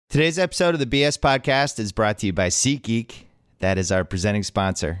Today's episode of the BS Podcast is brought to you by SeatGeek. That is our presenting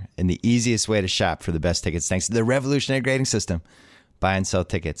sponsor and the easiest way to shop for the best tickets thanks to the revolutionary grading system. Buy and sell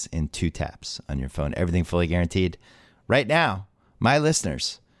tickets in 2 taps on your phone. Everything fully guaranteed. Right now, my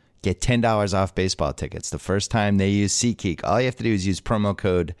listeners get $10 off baseball tickets the first time they use SeatGeek. All you have to do is use promo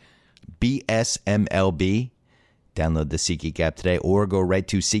code BSMLB. Download the SeatGeek app today or go right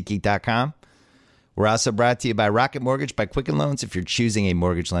to SeatGeek.com. We're also brought to you by Rocket Mortgage by Quicken Loans. If you're choosing a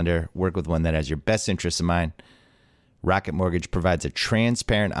mortgage lender, work with one that has your best interests in mind. Rocket Mortgage provides a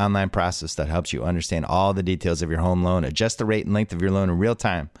transparent online process that helps you understand all the details of your home loan, adjust the rate and length of your loan in real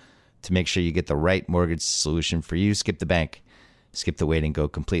time to make sure you get the right mortgage solution for you. Skip the bank, skip the waiting, go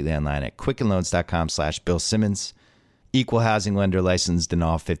completely online at quickenloans.com/Bill Simmons. Equal housing lender licensed in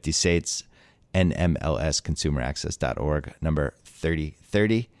all 50 states. NMLSconsumeraccess.org, number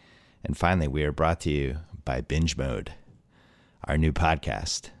 3030. And finally, we are brought to you by Binge Mode, our new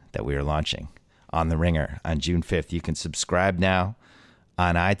podcast that we are launching on The Ringer on June 5th. You can subscribe now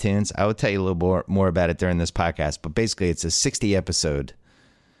on iTunes. I will tell you a little more about it during this podcast, but basically it's a 60-episode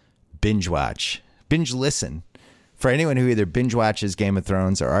binge watch, binge listen for anyone who either binge watches Game of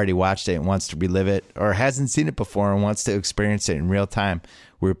Thrones or already watched it and wants to relive it or hasn't seen it before and wants to experience it in real time.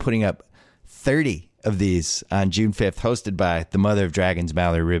 We're putting up 30 of these on June 5th, hosted by the mother of dragons,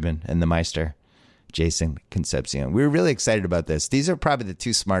 Mallory Rubin, and the Meister, Jason Concepcion. We were really excited about this. These are probably the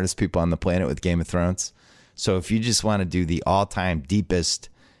 2 smartest people on the planet with Game of Thrones. So if you just want to do the all-time deepest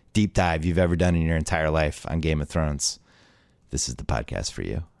deep dive you've ever done in your entire life on Game of Thrones, this is the podcast for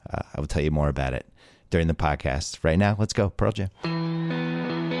you. I will tell you more about it during the podcast. Right now, let's go. Pearl Jam.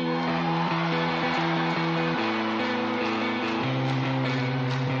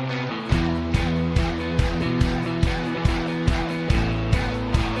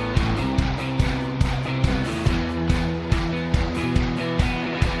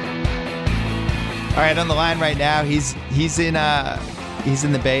 All right, on the line right now, he's in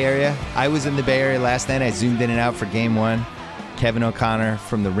the Bay Area. I was in the Bay Area last night. I zoomed in and out for Game 1. Kevin O'Connor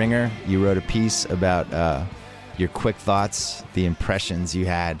from The Ringer, you wrote a piece about your quick thoughts, the impressions you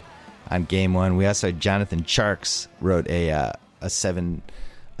had on Game 1. We also had Jonathan Charks wrote a seven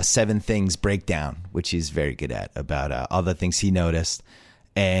things breakdown, which he's very good at, about all the things he noticed.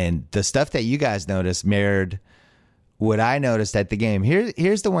 And the stuff that you guys noticed mirrored what I noticed at the game.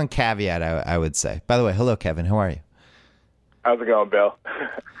 Here's the one caveat I would say. By the way, hello, Kevin. How are you? How's it going, Bill?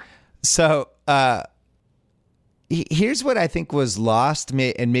 So here's what I think was lost,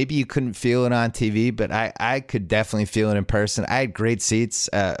 and maybe you couldn't feel it on TV, but I could definitely feel it in person. I had great seats.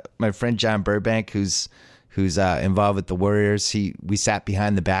 My friend John Burbank, who's involved with the Warriors, we sat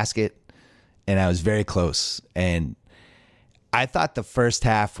behind the basket, and I was very close. And I thought the first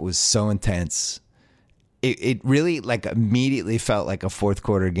half was so intense. It really immediately felt like a fourth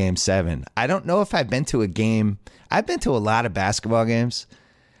quarter Game 7. I don't know if I've been to a game. I've been to a lot of basketball games.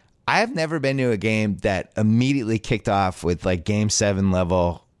 I have never been to a game that immediately kicked off with Game 7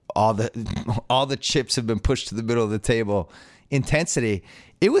 level. All the chips have been pushed to the middle of the table. Intensity.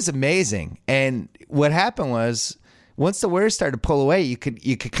 It was amazing. And what happened was, once the Warriors started to pull away, you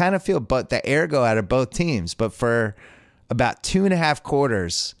could kind of feel the air go out of both teams. But for about 2.5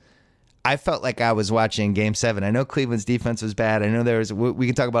 quarters, I felt like I was watching Game 7. I know Cleveland's defense was bad. I know we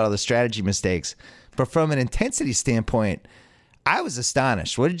can talk about all the strategy mistakes. But from an intensity standpoint, I was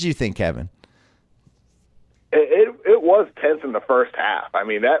astonished. What did you think, Kevin? It was tense in the first half. I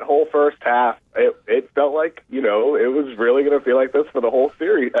mean, that whole first half, it felt like, it was really going to feel like this for the whole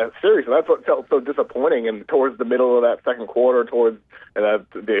series. And that's what felt so disappointing. And towards the middle of that second quarter, towards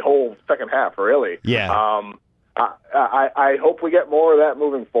the whole second half, really. Yeah. I hope we get more of that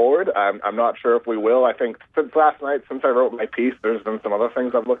moving forward. I'm not sure if we will. I think since last night, since I wrote my piece, there's been some other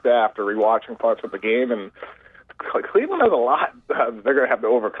things I've looked at after rewatching parts of the game, and Cleveland has a lot they're going to have to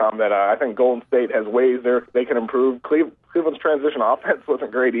overcome that I think Golden State has ways they can improve. Cleveland's transition offense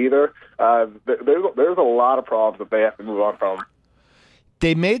wasn't great either. There's a lot of problems that they have to move on from.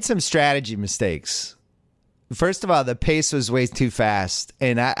 They made some strategy mistakes. First of all, the pace was way too fast,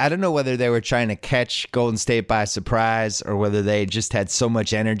 and I don't know whether they were trying to catch Golden State by surprise or whether they just had so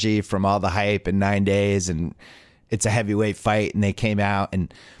much energy from all the hype in 9 days, and it's a heavyweight fight, and they came out.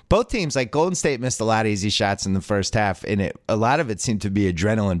 And both teams, Golden State missed a lot of easy shots in the first half, and a lot of it seemed to be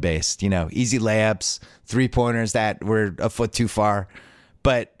adrenaline-based, easy layups, three-pointers that were a foot too far.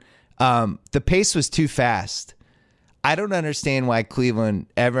 But the pace was too fast. I don't understand why Cleveland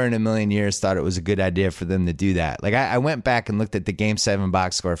ever in a million years thought it was a good idea for them to do that. I went back and looked at the Game 7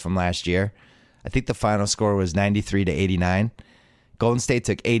 box score from last year. I think the final score was 93-89. Golden State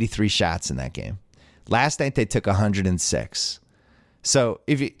took 83 shots in that game. Last night they took 106. So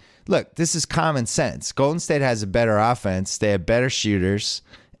if you look, this is common sense. Golden State has a better offense. They have better shooters,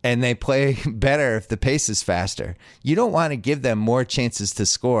 and they play better if the pace is faster. You don't want to give them more chances to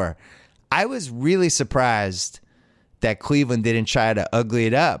score. I was really surprised that Cleveland didn't try to ugly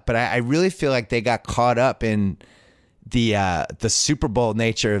it up, but I really feel like they got caught up in the Super Bowl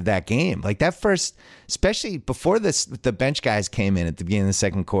nature of that game. Like that first, especially before the bench guys came in at the beginning of the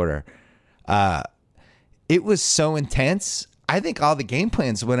second quarter, it was so intense. I think all the game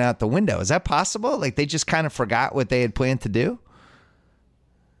plans went out the window. Is that possible? Like they just kind of forgot what they had planned to do?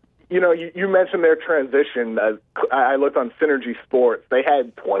 You mentioned their transition. I looked on Synergy Sports. They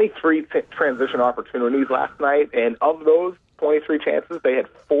had 23 transition opportunities last night, and of those 23 chances, they had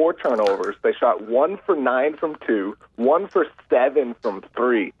 4 turnovers. They shot 1 for 9 from 2, 1 for 7 from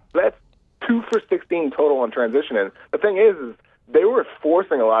 3. That's 2 for 16 total on transition. And the thing is they were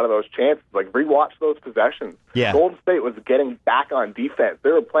forcing a lot of those chances. Like, rewatch those possessions. Yeah. Golden State was getting back on defense.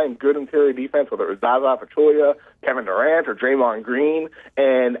 They were playing good interior defense, whether it was Zaza Pachulia, Kevin Durant, or Draymond Green.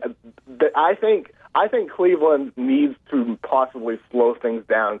 And I think Cleveland needs to possibly slow things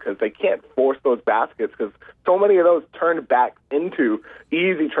down because they can't force those baskets because so many of those turned back into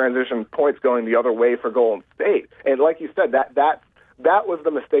easy transition points going the other way for Golden State. And like you said, that was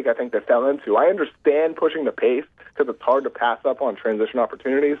the mistake I think they fell into. I understand pushing the pace because it's hard to pass up on transition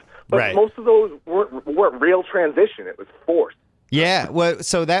opportunities, but right. Most of those weren't real transition. It was forced. Yeah, well,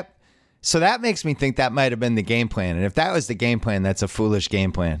 so that makes me think that might have been the game plan. And if that was the game plan, that's a foolish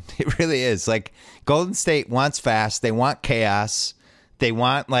game plan. It really is. Like, Golden State wants fast. They want chaos. They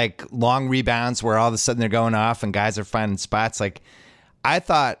want, like, long rebounds where all of a sudden they're going off and guys are finding spots. Like, I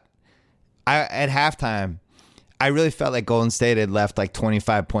thought at halftime, I really felt like Golden State had left like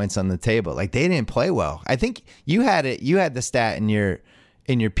 25 points on the table. Like, they didn't play well. I think you had it. You had the stat in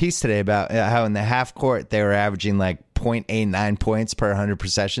your piece today about how in the half court they were averaging like 0.89 points per 100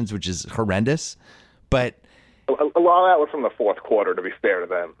 possessions, which is horrendous. But a lot of that was from the fourth quarter, to be fair to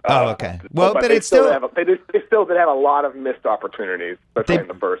them. Oh, okay. Well, but it's still they still did have a lot of missed opportunities, especially in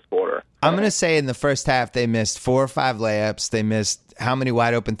the first quarter. I'm going to say in the first half they missed 4 or 5 layups. They missed how many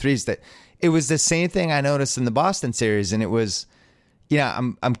wide open threes that. It was the same thing I noticed in the Boston series, and it was,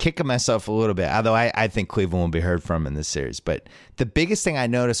 I'm kicking myself a little bit, although I think Cleveland will be heard from in this series. But the biggest thing I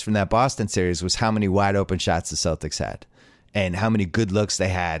noticed from that Boston series was how many wide open shots the Celtics had and how many good looks they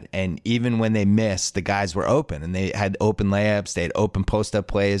had. And even when they missed, the guys were open, and they had open layups, they had open post-up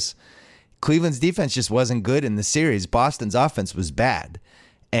plays. Cleveland's defense just wasn't good in the series. Boston's offense was bad.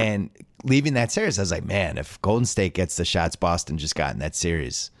 And leaving that series, I was like, man, if Golden State gets the shots Boston just got in that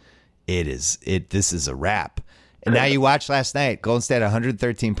series, this is a wrap. And now you watch last night, Golden State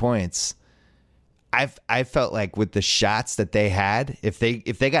 113 points. I felt like with the shots that they had, if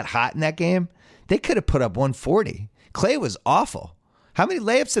they got hot in that game, they could have put up 140. Clay was awful. How many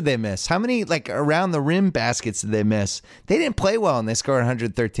layups did they miss? How many like around the rim baskets did they miss? They didn't play well and they scored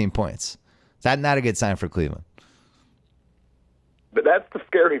 113 points. Is that not a good sign for Cleveland? But that's the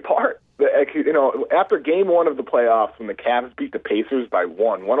scary part. After game 1 of the playoffs, when the Cavs beat the Pacers by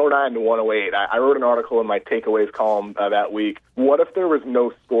 109 to 108, I wrote an article in my takeaways column that week. What if there was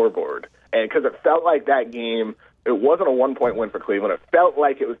no scoreboard? And because it felt like that game, it wasn't a 1-point win for Cleveland. It felt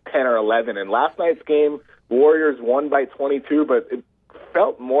like it was 10 or 11. And last night's game, Warriors won by 22, but it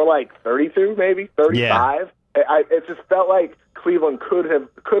felt more like 32, maybe 35. Yeah. It just felt like Cleveland could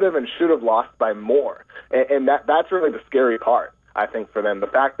have and should have lost by more. And that's really the scary part, I think, for them. The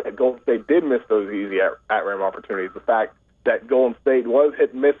fact that Golden State did miss those easy at-rim opportunities, the fact that Golden State was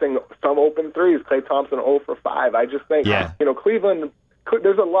missing some open threes, Klay Thompson 0 for 5. I just think, Cleveland,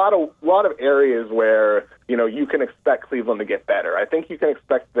 there's a lot of areas where, you can expect Cleveland to get better. I think you can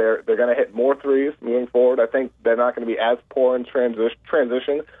expect they're going to hit more threes moving forward. I think they're not going to be as poor in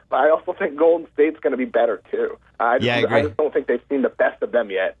transition, but I also think Golden State's going to be better too. I just don't think they've seen the best of them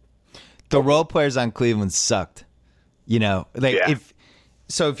yet. The role players on Cleveland sucked.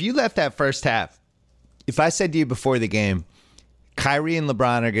 If you left that first half, if I said to you before the game, Kyrie and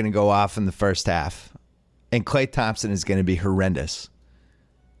LeBron are going to go off in the first half and Klay Thompson is going to be horrendous,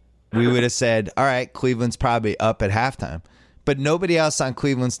 we would have said, all right, Cleveland's probably up at halftime. But nobody else on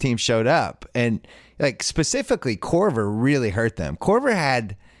Cleveland's team showed up. And like specifically, Korver really hurt them. Korver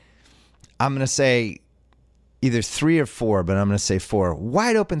had, I'm going to say either 3 or 4, but I'm going to say 4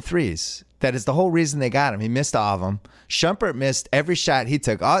 wide open threes. That is the whole reason they got him. He missed all of them. Shumpert missed every shot he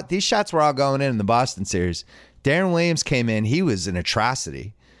took. These shots were all going in the Boston series. Darren Williams came in. He was an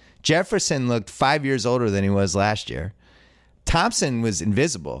atrocity. Jefferson looked 5 years older than he was last year. Thompson was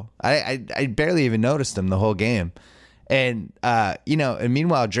invisible. I barely even noticed him the whole game. And, and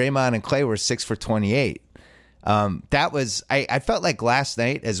meanwhile, Draymond and Clay were 6 for 28. That was I felt like last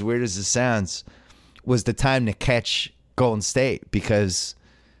night, as weird as it sounds, was the time to catch Golden State because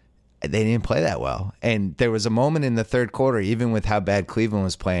they didn't play that well. And there was a moment in the third quarter, even with how bad Cleveland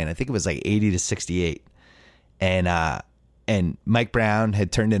was playing, I think it was like 80-68. And Mike Brown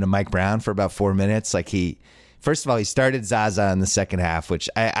had turned into Mike Brown for about 4 minutes. Like first of all, he started Zaza in the second half, which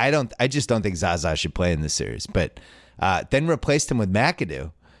I just don't think Zaza should play in this series. But then replaced him with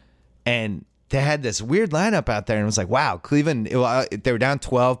McAdoo. And they had this weird lineup out there, and it was like, wow, Cleveland, they were down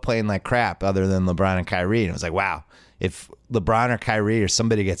 12 playing like crap other than LeBron and Kyrie. And it was like, wow, if LeBron or Kyrie or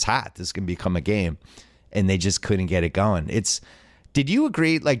somebody gets hot, this can become a game. And they just couldn't get it going. Did you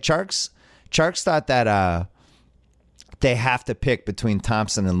agree? Like Charks thought that they have to pick between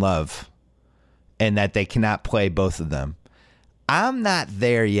Thompson and Love and that they cannot play both of them. I'm not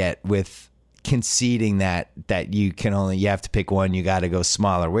there yet with conceding that you have to pick one, you got to go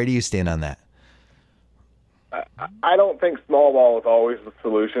smaller. Where do you stand on that? I don't think small ball is always the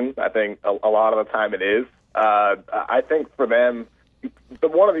solution. I think a lot of the time it is. I think for them, to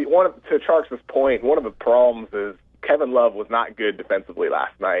Charks' point, one of the problems is Kevin Love was not good defensively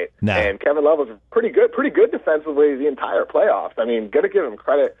last night. No. And Kevin Love was pretty good defensively the entire playoffs. I mean, got to give him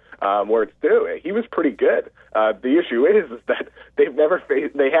credit where it's due. He was pretty good. The issue is that they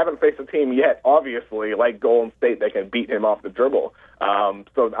haven't faced a team yet, obviously, like Golden State that can beat him off the dribble.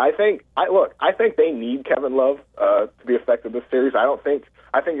 So I think they need Kevin Love to be effective this series. I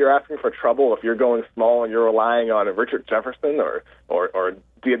think you're asking for trouble if you're going small and you're relying on Richard Jefferson or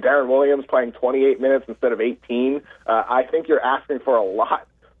Darren Williams playing 28 minutes instead of 18. I think you're asking for a lot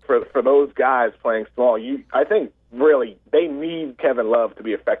for those guys playing small. I think really they need Kevin Love to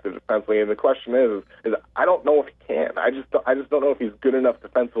be effective defensively, and the question is I don't know if he can. I just don't know if he's good enough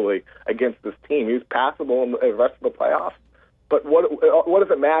defensively against this team. He's passable in the rest of the playoffs. But what does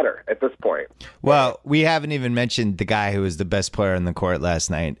it matter at this point? Well, we haven't even mentioned the guy who was the best player on the court last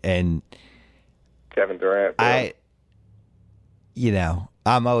night, and Kevin Durant.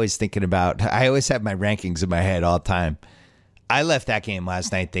 I'm always thinking about. I always have my rankings in my head all the time. I left that game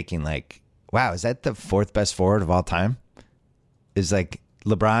last night thinking like, wow, is that the fourth best forward of all time? Is like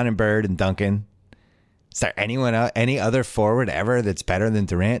LeBron and Bird and Duncan. Is there anyone else, any other forward ever that's better than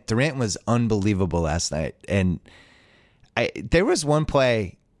Durant? Durant was unbelievable last night, and there was one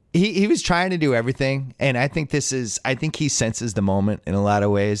play. He was trying to do everything, and I think he senses the moment in a lot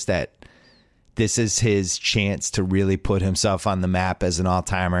of ways that this is his chance to really put himself on the map as an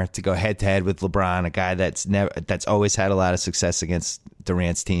all-timer, to go head-to-head with LeBron, a guy that's always had a lot of success against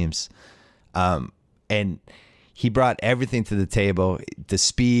Durant's teams. And he brought everything to the table, the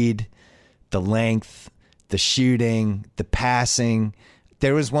speed, the length, the shooting, the passing.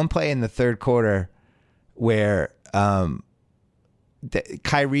 There was one play in the third quarter where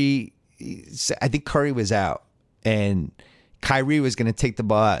Kyrie, I think Curry was out, and Kyrie was going to take the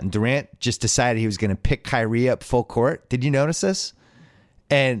ball out, and Durant just decided he was going to pick Kyrie up full court. Did you notice this?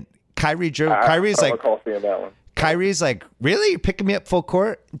 And Kyrie's like, really? You're picking me up full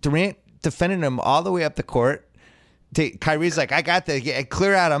court? Durant defending him all the way up the court. Kyrie's like, I got the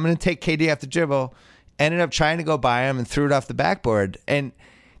clear out. I'm going to take KD off the dribble. Ended up trying to go by him and threw it off the backboard. And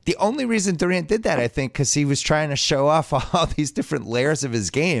the only reason Durant did that, I think, because he was trying to show off all these different layers of his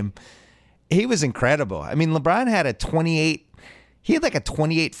game. He was incredible. I mean, LeBron had a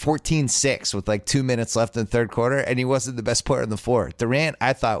 28-14-6 with like 2 minutes left in the third quarter, and he wasn't the best player on the floor. Durant,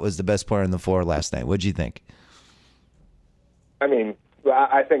 I thought, was the best player on the floor last night. What'd you think? I mean,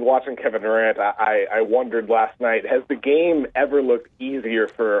 I think watching Kevin Durant, I wondered last night, has the game ever looked easier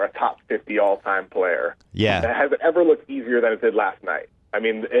for a top 50 all-time player? Yeah. Has it ever looked easier than it did last night? I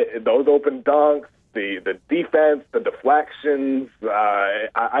mean, those open dunks, the defense, the deflections.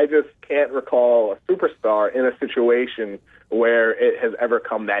 I just can't recall a superstar in a situation where it has ever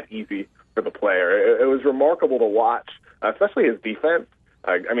come that easy for the player. It was remarkable to watch, especially his defense.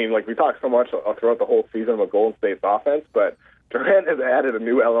 I mean, like we talked so much throughout the whole season about Golden State's offense, but Durant has added a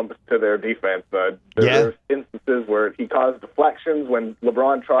new element to their defense. There's instances where he caused deflections when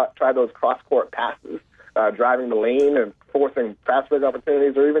LeBron tried those cross-court passes, driving the lane and forcing fast break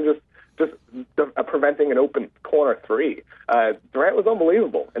opportunities, or even just preventing an open corner three. Durant was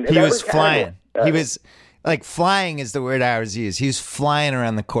unbelievable. And he was flying. He was like, flying is the word I always use. He was flying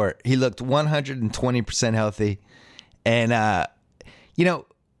around the court. He looked 120% healthy. And,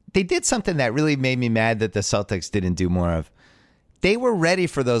 they did something that really made me mad that the Celtics didn't do more of. They were ready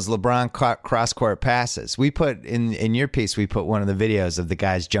for those LeBron cross-court passes. We put in your piece, we put one of the videos of the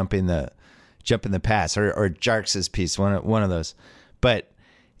guys jumping the pass, or Jarks' piece, one of those. But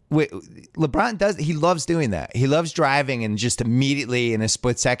LeBron does. He loves doing that. He loves driving and just immediately in a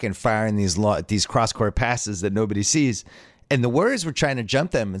split second firing these cross court passes that nobody sees. And the Warriors were trying to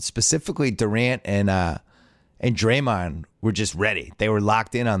jump them, and specifically Durant and Draymond were just ready. They were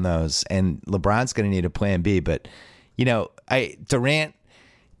locked in on those, and LeBron's going to need a plan B. But Durant,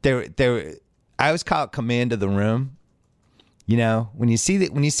 I always call it command of the room. When you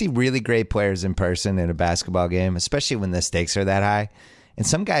see really great players in person in a basketball game, especially when the stakes are that high, and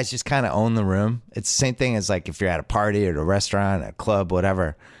some guys just kind of own the room. It's the same thing as like if you're at a party or at a restaurant, a club,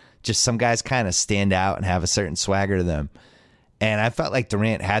 whatever. Just some guys kind of stand out and have a certain swagger to them. And I felt like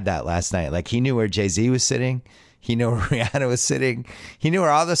Durant had that last night. Like he knew where Jay-Z was sitting. He knew where Rihanna was sitting. He knew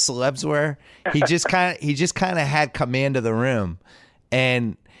where all the celebs were. He just kind of had command of the room.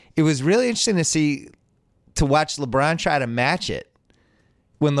 And it was really interesting to watch LeBron try to match it.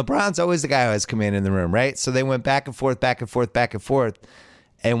 When LeBron's always the guy who has command in the room, right? So they went back and forth, back and forth, back and forth.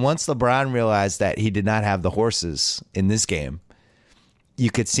 And once LeBron realized that he did not have the horses in this game,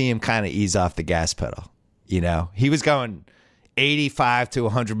 you could see him kind of ease off the gas pedal. He was going 85 to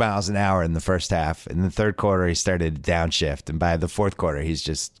 100 miles an hour in the first half. In the third quarter, he started to downshift. And by the fourth quarter, he's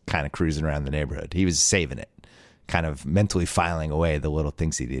just kind of cruising around the neighborhood. He was saving it, kind of mentally filing away the little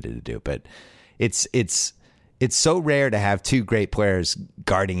things he needed to do. But it's so rare to have two great players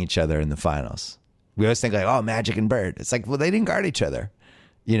guarding each other in the finals. We always think like, oh, Magic and Bird. It's like, well, they didn't guard each other,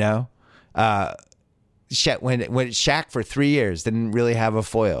 when Shaq for 3 years didn't really have a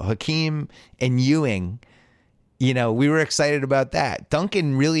foil. Hakeem and Ewing, we were excited about that.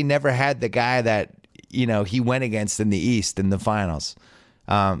 Duncan really never had the guy that, he went against in the East in the finals.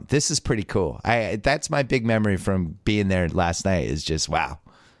 This is pretty cool. That's my big memory from being there last night is just, wow.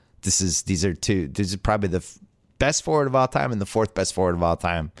 These are probably the best forward of all time and the fourth best forward of all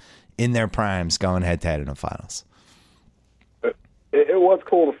time in their primes going head to head in the finals. It was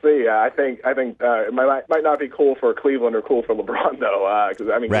cool to see. I think it might not be cool for Cleveland or cool for LeBron though, because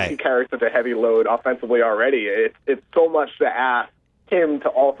right. He carries such a heavy load offensively already. It's so much to ask him to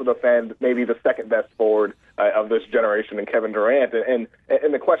also defend maybe the second best forward of this generation in Kevin Durant. And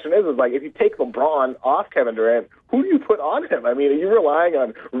the question is like, if you take LeBron off Kevin Durant, who do you put on him? Are you relying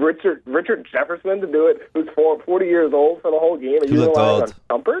on Richard Jefferson to do it, who's 40 years old for the whole game? Are you relying on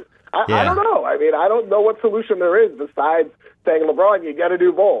Shumpert? I don't know. I don't know what solution there is besides saying, LeBron, you got to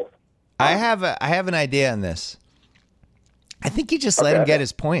do both. I have an idea on this. I think you just let him get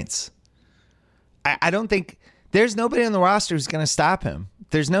his points. I don't think there's nobody on the roster who's going to stop him.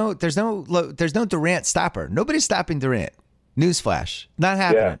 There's no Durant stopper. Nobody's stopping Durant. Newsflash, not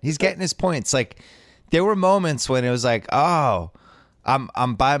happening. Yeah. He's getting his points. Like there were moments when it was like, oh,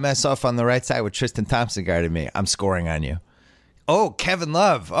 I'm by myself on the right side with Tristan Thompson guarding me. I'm scoring on you. Oh, Kevin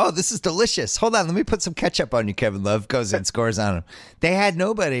Love. Oh, this is delicious. Hold on. Let me put some ketchup on you, Kevin Love. Goes in, scores on him. They had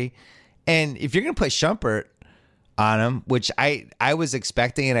nobody. And if you're going to play Shumpert on him, which I was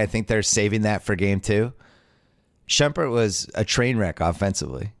expecting, and I think they're saving that for game 2, Shumpert was a train wreck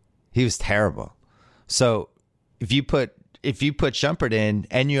offensively. He was terrible. So if you put Shumpert in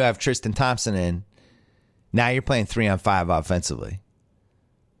and you have Tristan Thompson in, now you're playing 3-on-5 offensively.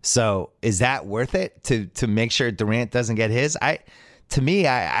 So is that worth it to make sure Durant doesn't get his? I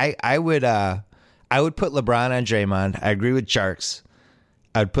would put LeBron on Draymond. I agree with Sharks.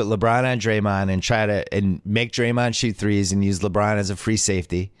 I would put LeBron on Draymond and try to make Draymond shoot threes and use LeBron as a free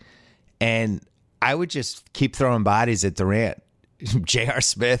safety. And I would just keep throwing bodies at Durant. J.R.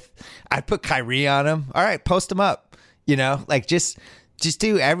 Smith. I'd put Kyrie on him. All right, post him up. Just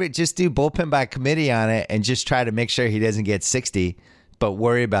do bullpen by committee on it and just try to make sure he doesn't get 60. But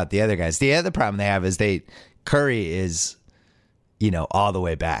worry about the other guys. The other problem they have is Curry is, all the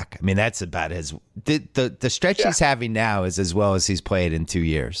way back. That's about the stretch he's having now is as well as he's played in 2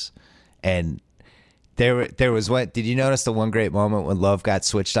 years. And there was did you notice the one great moment when Love got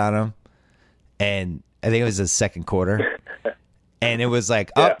switched on him? And I think it was the second quarter. And it was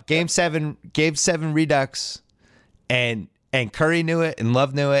like, game seven redux. And Curry knew it, and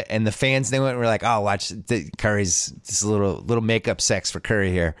Love knew it, and the fans knew it. And we're like, oh, watch Curry's just a little makeup sex for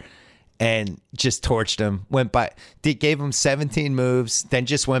Curry here, and just torched him. Gave him 17 moves, then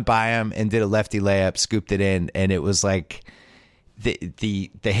just went by him and did a lefty layup, scooped it in, and it was like the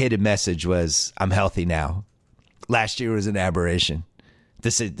hidden message was, I'm healthy now. Last year was an aberration.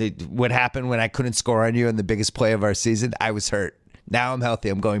 This is what happened when I couldn't score on you in the biggest play of our season. I was hurt. Now I'm healthy.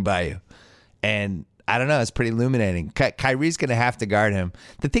 I'm going by you, and I don't know. It's pretty illuminating. Kyrie's going to have to guard him.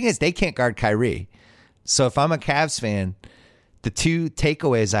 The thing is, they can't guard Kyrie. So if I'm a Cavs fan, the two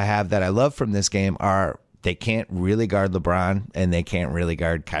takeaways I have that I love from this game are they can't really guard LeBron and they can't really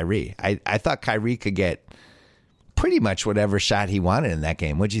guard Kyrie. I thought Kyrie could get pretty much whatever shot he wanted in that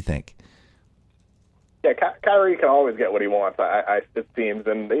game. What'd you think? Yeah, Kyrie can always get what he wants, it seems.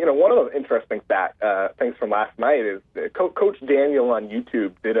 And, one of the interesting things from last night is Coach Daniel on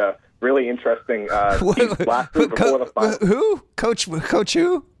YouTube did a really interesting piece last week before the finals. Who? Coach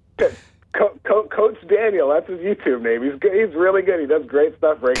who? Coach Daniel, that's his YouTube name. He's really good. He does great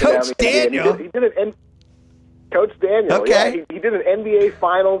stuff breaking down the Daniel? NBA. He did an Coach Daniel. Okay. Yeah, he did an NBA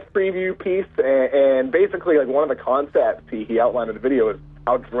Finals preview piece, and basically, like, one of the concepts he outlined in the video is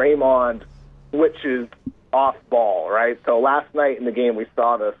how Draymond switches off ball, right? So last night in the game, we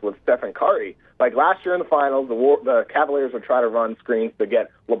saw this with Stephen Curry. Like last year in the finals, the Cavaliers would try to run screens to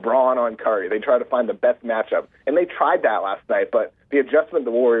get LeBron on Curry. They try to find the best matchup, and they tried that last night. But the adjustment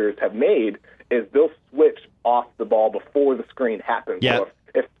the Warriors have made is they'll switch off the ball before the screen happens. Yep. So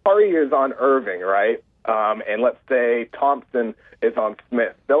if Curry is on Irving, right, and let's say Thompson is on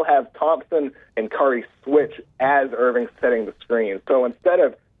Smith, they'll have Thompson and Curry switch as Irving's setting the screen. So instead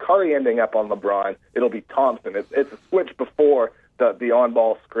of Curry ending up on LeBron, it'll be Thompson. It's a switch before the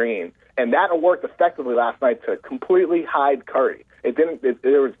on-ball screen. And that worked effectively last night to completely hide Curry.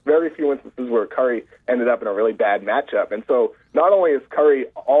 There was very few instances where Curry ended up in a really bad matchup. And so not only is Curry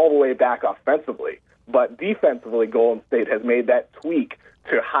all the way back offensively, but defensively Golden State has made that tweak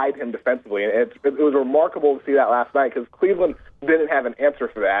to hide him defensively. And it was remarkable to see that last night because Cleveland didn't have an answer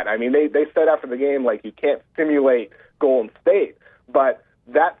for that. I mean, they said after the game, like, you can't simulate Golden State. But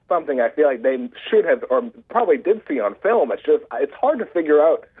that's something I feel like they should have or probably did see on film. It's hard to figure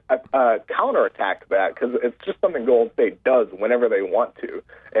out a counterattack to that because it's just something Golden State does whenever they want to.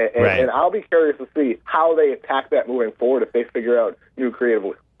 And I'll be curious to see how they attack that moving forward if they figure out new creative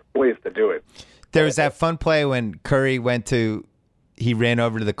ways to do it. There was that fun play when Curry he ran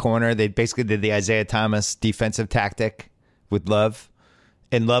over to the corner. They basically did the Isaiah Thomas defensive tactic with Love.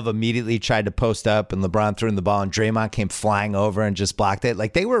 And Love immediately tried to post up, and LeBron threw in the ball, and Draymond came flying over and just blocked it.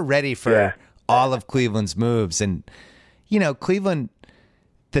 Like, they were ready for all of Cleveland's moves. And, Cleveland,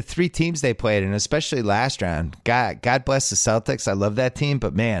 the three teams they played, and especially last round, God bless the Celtics. I love that team.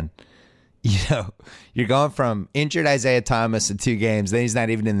 But, man, you're going from injured Isaiah Thomas in 2 games, then he's not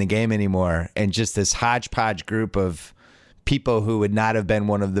even in the game anymore, and just this hodgepodge group of people who would not have been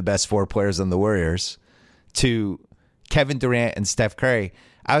one of the best 4 players on the Warriors, to Kevin Durant and Steph Curry.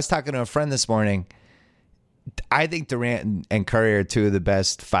 I was talking to a friend this morning. I think Durant and Curry are 2 of the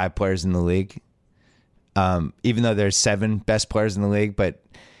best 5 players in the league, even though there's 7 best players in the league. But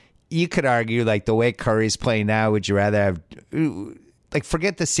you could argue, like, the way Curry's playing now, would you rather have, like,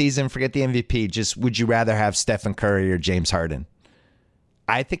 forget the season, forget the MVP, just would you rather have Stephen Curry or James Harden?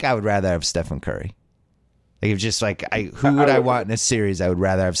 I think I would rather have Stephen Curry. Like, if just like, who would I want in a series? I would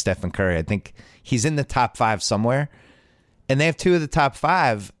rather have Stephen Curry. I think he's in the top 5 somewhere. And they have 2 of the top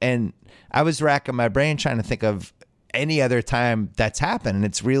 5. And I was racking my brain trying to think of any other time that's happened. And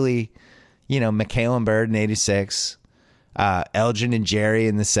it's really, McHale and Bird in 86, Elgin and Jerry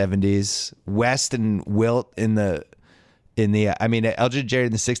in the 70s, West and Wilt Elgin and Jerry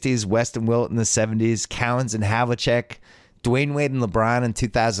in the 60s, West and Wilt in the 70s, Cowens and Havlicek, Dwayne Wade and LeBron in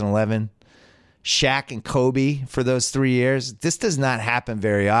 2011, Shaq and Kobe for those 3 years. This does not happen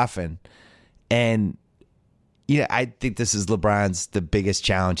very often. And I think this is the biggest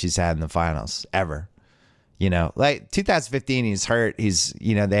challenge he's had in the finals ever. Like 2015, he's hurt. They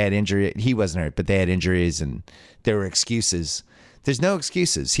had injury. He wasn't hurt, but they had injuries and there were excuses. There's no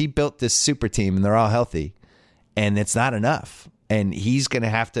excuses. He built this super team and they're all healthy, and it's not enough. And he's going to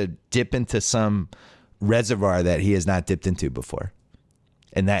have to dip into some reservoir that he has not dipped into before,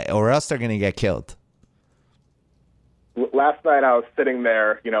 or else they're going to get killed. Last night I was sitting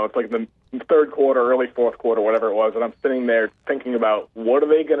there, it's like the third quarter, early fourth quarter, whatever it was, and I'm sitting there thinking about what are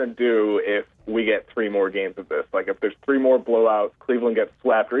they going to do if we get 3 more games of this? Like, if there's 3 more blowouts, Cleveland gets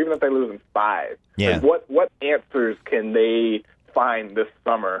swept, or even if they lose in 5. Yeah. Like, what answers can they find this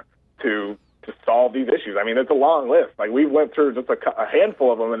summer to solve these issues? I mean, it's a long list. Like, we went through just a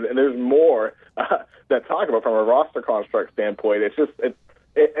handful of them, and there's more that talk about from a roster construct standpoint. It's just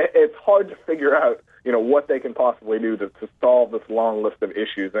it's hard to figure out what they can possibly do to solve this long list of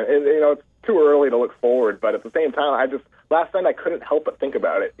issues. And it's too early to look forward, but at the same time, last night I couldn't help but think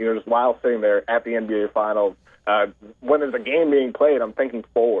about it. Just while sitting there at the NBA Finals, when there's a game being played, I'm thinking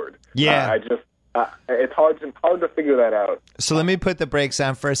forward. Yeah. It's hard to figure that out. So let me put the brakes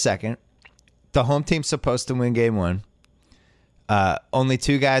on for a second. The home team's supposed to win game 1. Only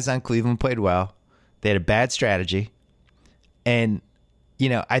 2 guys on Cleveland played well. They had a bad strategy. And,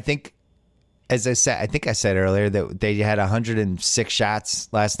 I think, as I said earlier, that they had 106 shots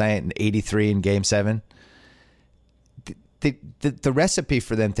last night and 83 in game 7. the recipe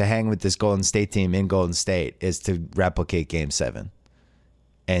for them to hang with this Golden State team in Golden State is to replicate Game 7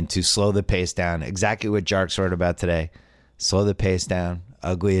 and to slow the pace down. Exactly what Jarks wrote about today. Slow the pace down,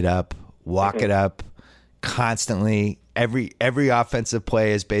 ugly it up, walk it up constantly. Every offensive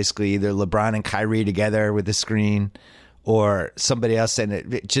play is basically either LeBron and Kyrie together with the screen or somebody else. And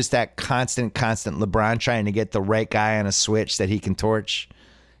it just that constant LeBron trying to get the right guy on a switch that he can torch.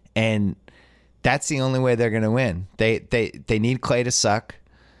 And that's the only way they're going to win. They need Klay to suck.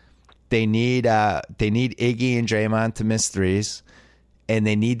 They need Iggy and Draymond to miss threes. And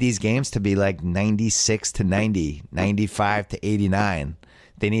they need these games to be like 96 to 90, 95 to 89.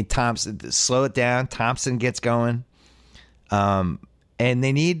 They need Thompson to slow it down. Thompson gets going. And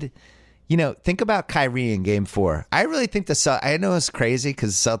they need, think about Kyrie in Game 4. I really think I know it's crazy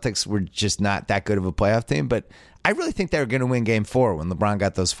because the Celtics were just not that good of a playoff team, but I really think they were going to win Game 4 when LeBron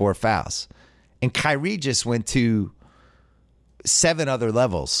got those 4 fouls. And Kyrie just went to 7 other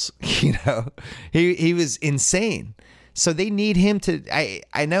levels. He was insane. So they need him to.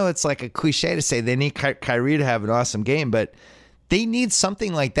 I know it's like a cliche to say they need Kyrie to have an awesome game, but they need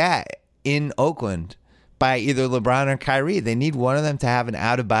something like that in Oakland by either LeBron or Kyrie. They need one of them to have an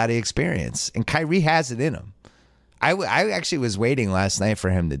out of body experience, and Kyrie has it in him. I actually was waiting last night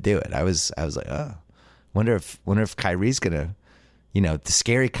for him to do it. I was like, oh, wonder if Kyrie's gonna. The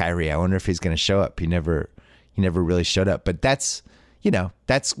scary Kyrie, I wonder if he's going to show up. He never really showed up. But that's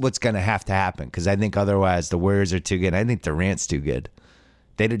what's going to have to happen because I think otherwise the Warriors are too good. I think Durant's too good.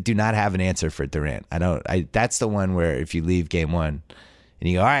 They do not have an answer for Durant. That's the one where if you leave Game 1 and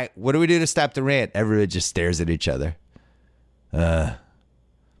you go, all right, what do we do to stop Durant? Everybody just stares at each other. And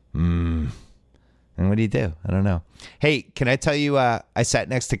what do you do? I don't know. Hey, can I tell you, I sat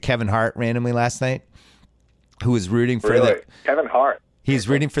next to Kevin Hart randomly last night, who was rooting for Kevin Hart. He's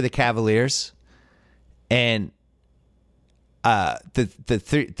rooting for the Cavaliers, and the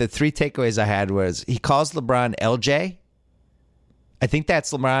three takeaways I had was he calls LeBron LJ. I think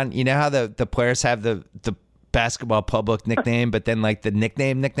that's LeBron. You know how the players have the basketball public nickname, but then like the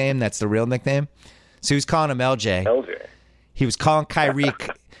nickname that's the real nickname. So he was calling him LJ. LJ. He was calling Kyrie.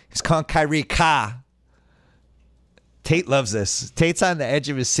 He's calling Kyrie Ka. Tate loves this. Tate's on the edge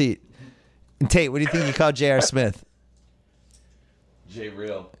of his seat. And Tate, what do you think he called J.R. Smith? J.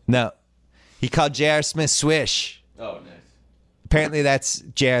 Real. No. He called J.R. Smith Swish. Oh, nice. Apparently that's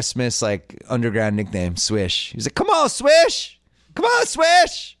J.R. Smith's like underground nickname, Swish. He's like, come on, Swish. Come on,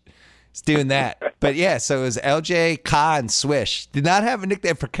 Swish. He's doing that. But yeah, so it was LJ, Ka, and Swish. Did not have a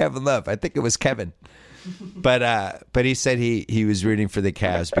nickname for Kevin Love. I think it was Kevin. But he said he was rooting for the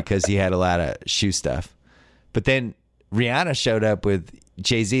Cavs because he had a lot of shoe stuff. But then Rihanna showed up with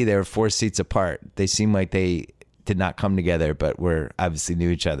Jay-Z. They were 4 seats apart. They seemed like they did not come together, but were obviously knew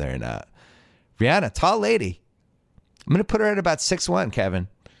each other. And Rihanna, tall lady. I'm going to put her at about 6'1", Kevin.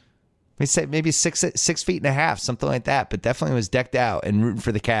 We say maybe 6 feet and a half, something like that. But definitely was decked out and rooting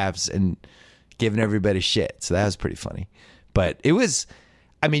for the Cavs and giving everybody shit. So that was pretty funny. But it was,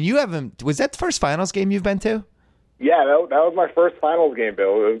 I mean, was that the first finals game you've been to? Yeah, that was my first finals game,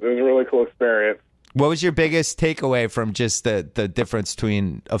 Bill. It was a really cool experience. What was your biggest takeaway from just the difference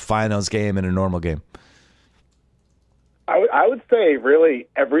between a finals game and a normal game? I would say really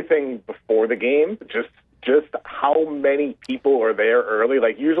everything before the game, just how many people are there early.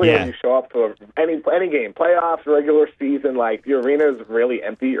 Like usually when you show up to any game, playoffs, regular season, like the arena is really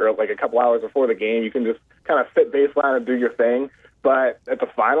empty or like a couple hours before the game. You can just kind of sit baseline and do your thing. But at the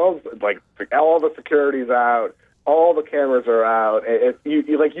finals, like all the security's out. All the cameras are out. You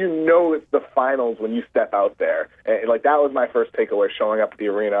it's the finals when you step out there. And like that was my first takeaway showing up at the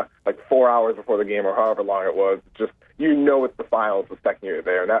arena like 4 hours before the game or however long it was. Just it's the finals the second you're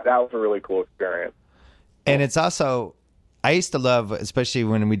there. And that was a really cool experience. And it's also, I used to love, especially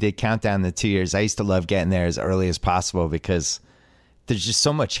when we did Countdown the 2 years, I used to love getting there as early as possible because there's just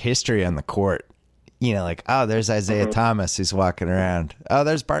so much history on the court. Like, oh, there's Isaiah Thomas who's walking around. Oh,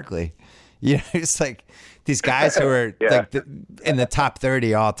 there's Barkley. It's like these guys who are like in the top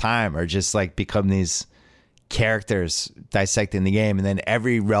 30 all time are just like become these characters dissecting the game. And then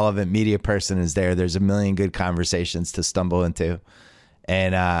every relevant media person is there. There's a million good conversations to stumble into.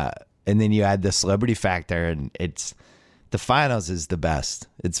 And then you add the celebrity factor and the finals is the best.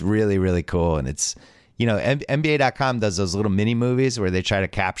 It's really, really cool. And it's, NBA.com does those little mini movies where they try to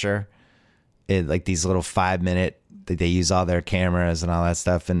capture it, like these little 5-minute, they use all their cameras and all that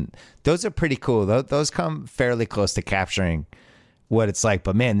stuff. And those are pretty cool. Those come fairly close to capturing what it's like.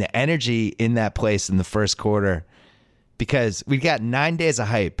 But man, the energy in that place in the first quarter, because we got 9 days of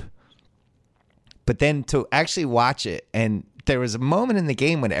hype, but then to actually watch it and there was a moment in the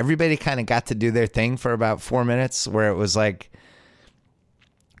game when everybody kind of got to do their thing for about 4 minutes, where it was like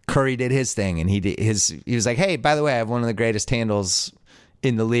Curry did his thing, and he was like, hey, by the way, I have one of the greatest handles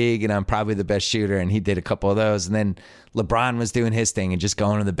in the league, and I'm probably the best shooter, and he did a couple of those. And then LeBron was doing his thing and just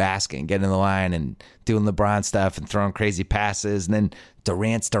going to the basket and getting in the line and doing LeBron stuff and throwing crazy passes. And then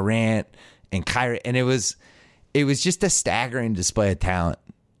Durant and Kyrie, and it was just a staggering display of talent,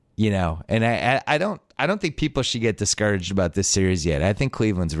 And I don't think people should get discouraged about this series yet. I think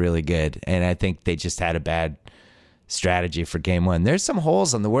Cleveland's really good, and I think they just had a bad strategy for game one. There's some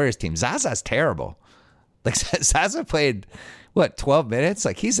holes on the Warriors team. Zaza's terrible. Like, Zaza played 12 minutes?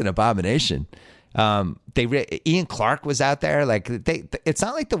 Like, he's an abomination. Ian Clark was out there. Like, it's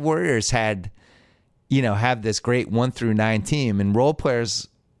not like the Warriors had, have this great 1 through 9 team, and role players,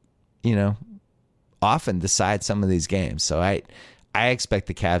 often decide some of these games. So I expect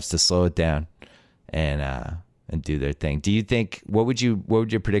the Cavs to slow it down and do their thing. Do you think, what would your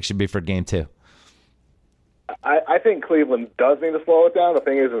prediction be for game 2? I think Cleveland does need to slow it down. The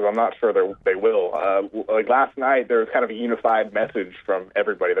thing is I'm not sure they will. Like last night, there was kind of a unified message from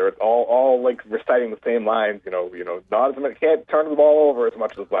everybody. They were all like reciting the same lines. Can't turn the ball over as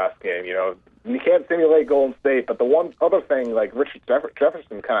much as last game. You can't simulate Golden State. But the one other thing, like Richard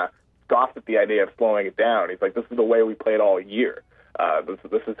Jefferson kind of scoffed at the idea of slowing it down. He's like, this is the way we played all year.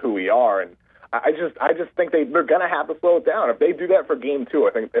 This is who we are. And I just think they're going to have to slow it down. If they do that for game 2,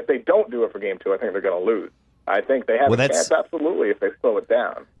 I think if they don't do it for game 2, I think they're going to lose. I think they have a chance, absolutely, if they slow it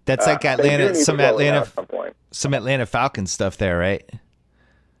down. That's like some Atlanta Falcons stuff there, right?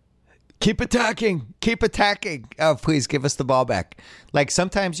 Keep attacking. Oh, please give us the ball back. Like,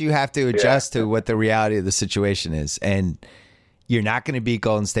 sometimes you have to adjust to what the reality of the situation is, and you're not going to beat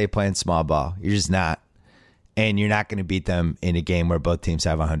Golden State playing small ball. You're just not. And you're not going to beat them in a game where both teams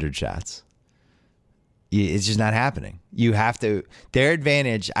have 100 shots. It's just not happening. You have to. Their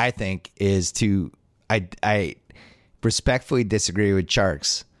advantage, I think, is to. I respectfully disagree with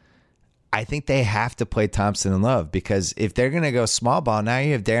Charks. I think they have to play Thompson and Love, because if they're going to go small ball, now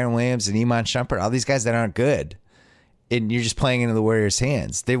you have Darren Williams and Iman Shumpert, all these guys that aren't good, and you're just playing into the Warriors'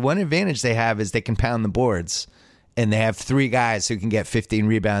 hands. The one advantage they have is they can pound the boards, and they have 3 guys who can get 15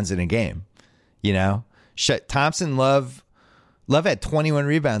 rebounds in a game. Thompson, Love had 21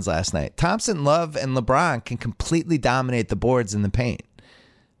 rebounds last night. Thompson, Love, and LeBron can completely dominate the boards in the paint.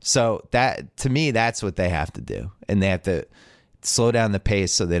 So that, to me, that's what they have to do. And they have to slow down the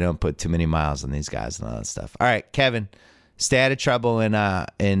pace so they don't put too many miles on these guys and all that stuff. All right, Kevin, stay out of trouble in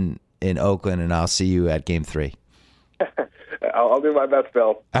Oakland, and I'll see you at game 3. I'll do my best,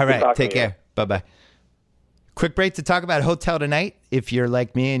 Bill. All right, take care. Bye-bye. Quick break to talk about Hotel Tonight. If you're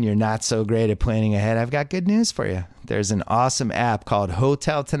like me and you're not so great at planning ahead, I've got good news for you. There's an awesome app called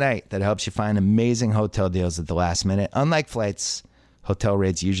Hotel Tonight that helps you find amazing hotel deals at the last minute. Unlike flights, hotel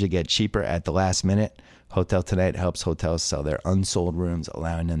rates usually get cheaper at the last minute. Hotel Tonight helps hotels sell their unsold rooms,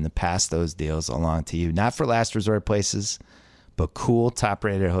 allowing them to pass those deals along to you. Not for last resort places, but cool,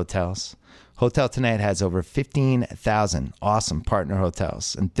 top-rated hotels. Hotel Tonight has over 15,000 awesome partner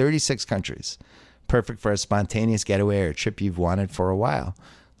hotels in 36 countries. Perfect for a spontaneous getaway or a trip you've wanted for a while.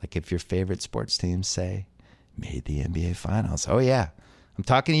 Like if your favorite sports teams, say, made the NBA Finals. Oh, yeah. I'm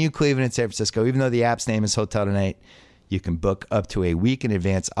talking to you, Cleveland and San Francisco. Even though the app's name is Hotel Tonight, you can book up to a week in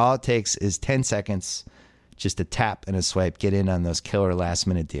advance. All it takes is 10 seconds, just a tap and a swipe. Get in on those killer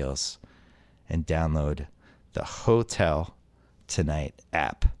last-minute deals and download the Hotel Tonight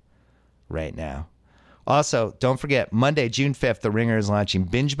app right now. Also, don't forget, Monday, June 5th, The Ringer is launching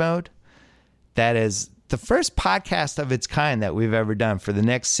Binge Mode. That is the first podcast of its kind that we've ever done. For the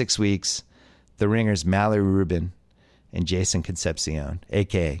next 6 weeks, The Ringer's Mallory Rubin and Jason Concepcion,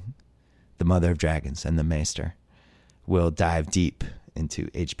 a.k.a. the Mother of Dragons and the Maester, will dive deep into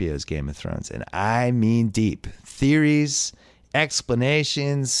HBO's Game of Thrones. And I mean deep. Theories,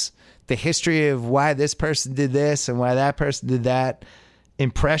 explanations, the history of why this person did this and why that person did that,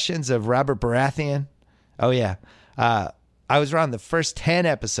 impressions of Robert Baratheon. Oh, yeah. I was wrong. The first 10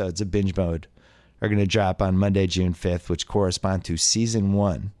 episodes of Binge Mode are going to drop on Monday, June 5th, which correspond to season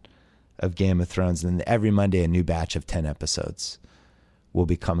 1 of Game of Thrones. And every Monday, a new batch of 10 episodes will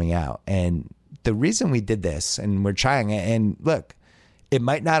be coming out. And the reason we did this, and we're trying it, and look, it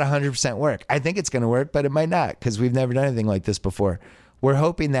might not 100% work. I think it's going to work, but it might not, because we've never done anything like this before. We're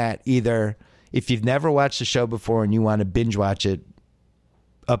hoping that either, if you've never watched the show before and you want to binge watch it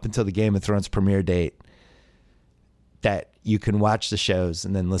up until the Game of Thrones premiere date, that you can watch the shows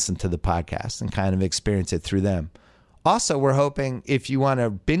and then listen to the podcast and kind of experience it through them. Also, we're hoping if you want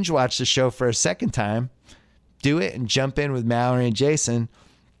to binge watch the show for a second time, do it and jump in with Mallory and Jason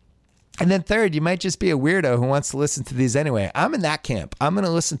And then third, you might just be a weirdo who wants to listen to these anyway. I'm in that camp. I'm going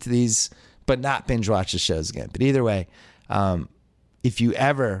to listen to these, but not binge watch the shows again. But either way, if you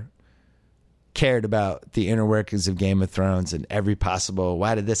ever cared about the inner workings of Game of Thrones and every possible,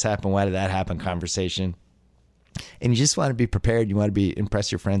 why did this happen? Why did that happen? Conversation. And you just want to be prepared. You want to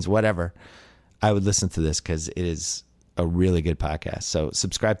impress your friends, whatever. I would listen to this because it is a really good podcast. So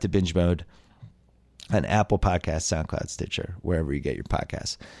subscribe to Binge Mode on Apple Podcasts, SoundCloud, Stitcher, wherever you get your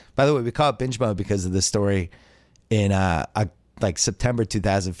podcasts. By the way, we call it Binge Mode because of the story in like September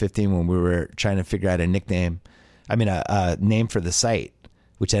 2015 when we were trying to figure out a name for the site,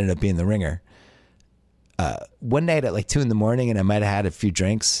 which ended up being The Ringer. One night at like 2 a.m, and I might have had a few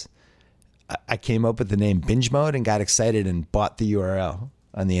drinks, I came up with the name Binge Mode and got excited and bought the URL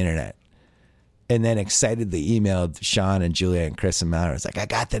on the internet. And then excitedly emailed Sean and Julia and Chris and Mallory. I was like, I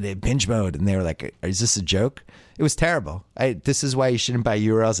got the name Binge Mode. And they were like, is this a joke? It was terrible. This is why you shouldn't buy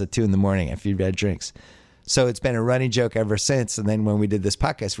URLs at 2 a.m. after you've had drinks. So it's been a running joke ever since. And then when we did this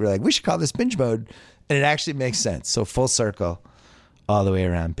podcast, we were like, we should call this Binge Mode. And it actually makes sense. So full circle all the way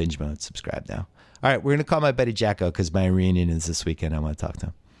around. Binge Mode. Subscribe now. All right, we're going to call my buddy JackO because my reunion is this weekend. I want to talk to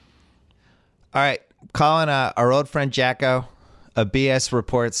him. All right, calling our old friend JackO, a BS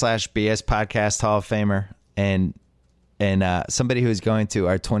report / BS podcast Hall of Famer, and somebody who is going to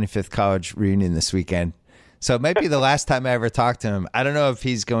our 25th college reunion this weekend. So it might be the last time I ever talk to him. I don't know if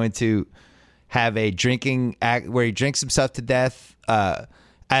he's going to have a drinking act where he drinks himself to death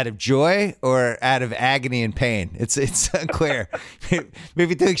out of joy or out of agony and pain. It's unclear.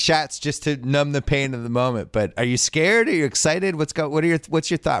 Maybe take shots just to numb the pain of the moment. But are you scared? Are you excited? What's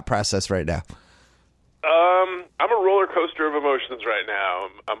your thought process right now? I'm a roller coaster of emotions right now.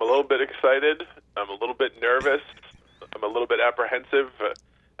 I'm a little bit excited. I'm a little bit nervous. I'm a little bit apprehensive.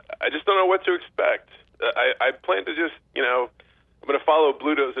 I just don't know what to expect. I plan to just, I'm going to follow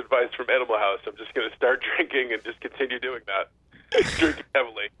Bluto's advice from Animal House. I'm just going to start drinking and just continue doing that. Drinking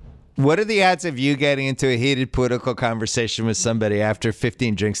heavily. What are the odds of you getting into a heated political conversation with somebody after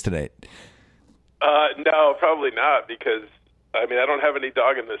 15 drinks tonight? No, probably not, because I don't have any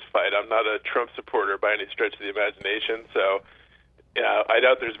dog in this fight. I'm not a Trump supporter by any stretch of the imagination. So, I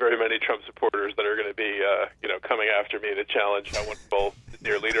doubt there's very many Trump supporters that are going to be, coming after me to challenge how wonderful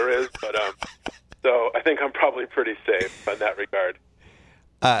their leader is. But so I think I'm probably pretty safe in that regard.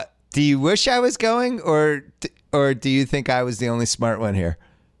 Do you wish I was going, or do you think I was the only smart one here?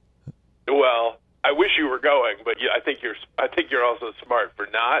 Well, I wish you were going, but I think you're also smart for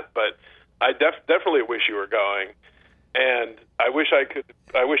not. But I definitely wish you were going. And I wish I could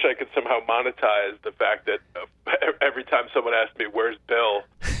somehow monetize the fact that every time someone asks me, where's Bill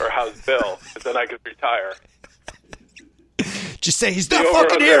or how's Bill, then I could retire. Just say he's not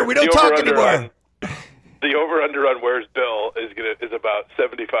fucking here. We don't talk anymore. The over-under on where's Bill is about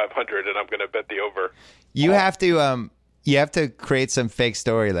 7,500, and I'm going to bet the over. You have to create some fake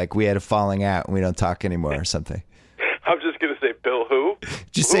story like we had a falling out and we don't talk anymore or something. I'm just going to say, Bill who?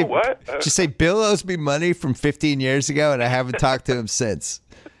 Just who, say what? Just say Bill owes me money from 15 years ago, and I haven't talked to him since.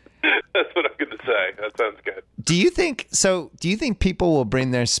 That's what I'm going to say. That sounds good. Do you think people will bring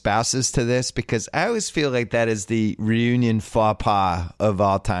their spouses to this? Because I always feel like that is the reunion faux pas of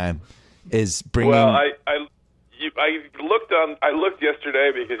all time. Is bringing. Well, I looked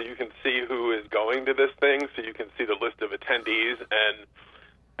yesterday because you can see who is going to this thing, so you can see the list of attendees, and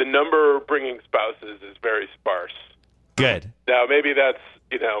the number bringing spouses is very sparse. Good. Now, maybe that's,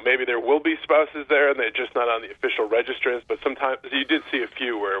 maybe there will be spouses there and they're just not on the official registrants, but sometimes you did see a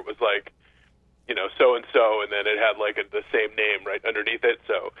few where it was like, so-and-so, and then it had like the same name right underneath it,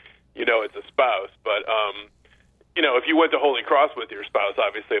 so it's a spouse. But, if you went to Holy Cross with your spouse,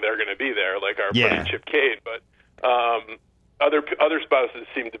 obviously they're going to be there, like our buddy Chip Cade, but other spouses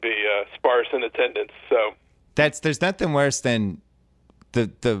seem to be sparse in attendance. So there's nothing worse than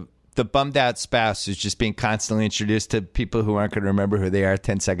the bummed out spouse who's just being constantly introduced to people who aren't going to remember who they are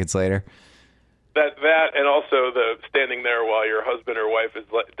 10 seconds later. That and also the standing there while your husband or wife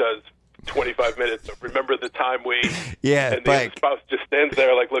does 25 minutes of remember the time we and the spouse just stands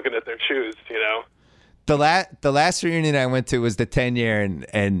there like looking at their shoes, The last reunion I went to was the 10-year,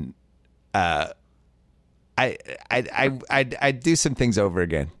 and I'd do some things over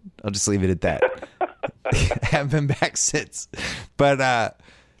again. I'll just leave it at that. Haven't been back since, but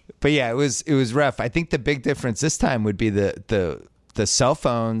yeah, it was rough. I think the big difference this time would be the cell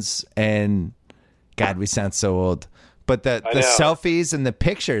phones, and God, we sound so old. But the selfies and the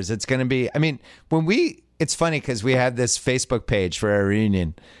pictures, it's going to be. I mean, it's funny because we have this Facebook page for our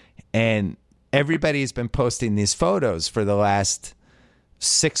reunion, and everybody's been posting these photos for the last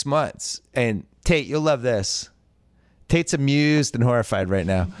 6 months. And Tate, you'll love this. Tate's amused and horrified right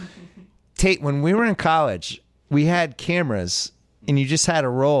now. when we were in college, we had cameras, and you just had a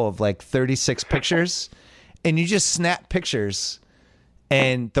roll of like 36 pictures, and you just snap pictures,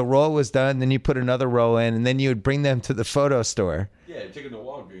 and the roll was done. Then you put another roll in, and then you would bring them to the photo store. Yeah, take them to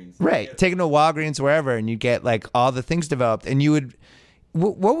Walgreens. Right, take them to Walgreens, wherever, and you get like all the things developed, and you would.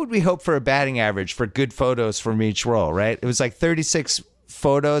 What would we hope for a batting average for good photos from each roll? Right, it was like 36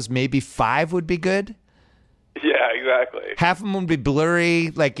 photos, maybe 5 would be good. Yeah, exactly. Half of them would be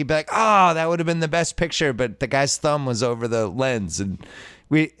blurry. Like you'd be like, "Oh, that would have been the best picture," but the guy's thumb was over the lens, and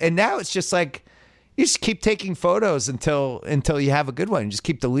now it's just like you just keep taking photos until you have a good one. You just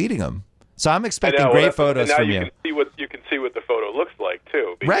keep deleting them. So I'm expecting great photos from you. You can see what the photo looks like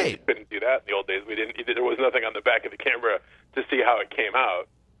too. Because right. You couldn't do that in the old days. There was nothing on the back of the camera to see how it came out.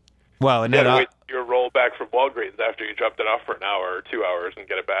 Well, and then wait your roll back from Walgreens after you dropped it off for an hour or 2 hours and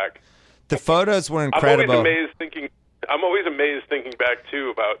get it back. The photos were incredible. I'm always amazed thinking back too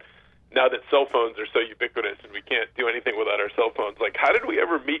about now that cell phones are so ubiquitous and we can't do anything without our cell phones. Like, how did we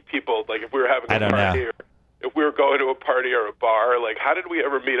ever meet people? Like, if we were having a party, or if we were going to a party or a bar, like, how did we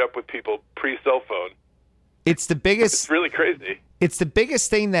ever meet up with people pre-cell phone? It's the biggest. It's really crazy. It's the biggest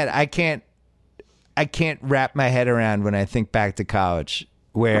thing that I can't wrap my head around when I think back to college,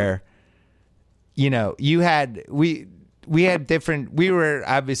 where, we were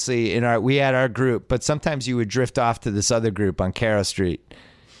obviously we had our group, but sometimes you would drift off to this other group on Carroll Street.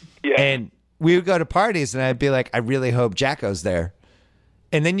 Yeah. And we would go to parties, and I'd be like, I really hope JackO's there.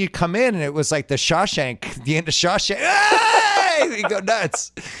 And then you'd come in, and it was like the end of Shawshank. Hey! We go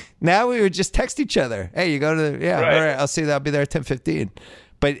nuts. Now we would just text each other. Hey, you go to right. All right, I'll see you. I'll be there at 10:15.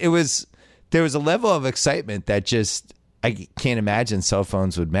 But there was a level of excitement that just I can't imagine cell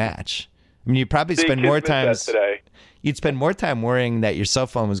phones would match. I mean, you'd probably spend more time today. You'd spend more time worrying that your cell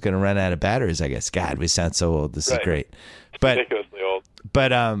phone was going to run out of batteries, I guess. God, we sound so old. This is great. But ridiculously old.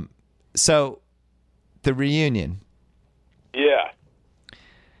 But so the reunion. Yeah.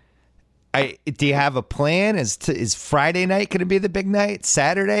 Do you have a plan? Is Friday night going to be the big night?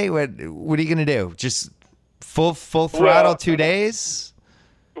 Saturday? What are you going to do? Just full throttle 2 days?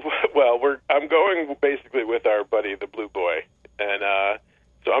 Well, I'm going basically with our buddy, the Blue Boy, and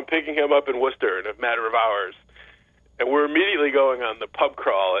so I'm picking him up in Worcester in a matter of hours, and we're immediately going on the pub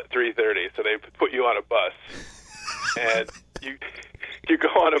crawl at 3:30. So they put you on a bus, and you go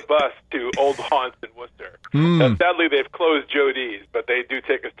on a bus to Old Haunts in Worcester. Now, sadly, they've closed Joe D's, but they do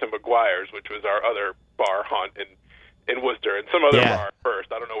take us to McGuire's, which was our other bar haunt in Worcester, and some other bar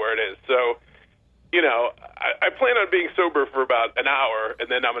first. I don't know where it is. So, I plan on being sober for about an hour, and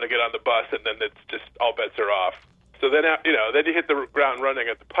then I'm going to get on the bus, and then it's just all bets are off. So then, then you hit the ground running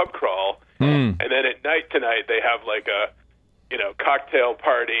at the pub crawl, and then at night tonight they have like a, cocktail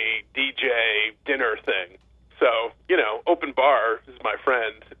party, DJ, dinner thing. So, open bar is my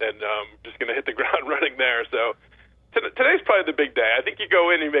friend, and just going to hit the ground running there. So today's probably the big day. I think you go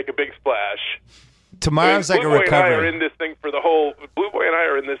in and you make a big splash. Tomorrow's like a recovery. Blue Boy and I are in this thing for Blue Boy and I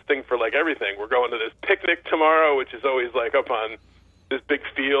are in this thing for like everything. We're going to this picnic tomorrow, which is always like up on this big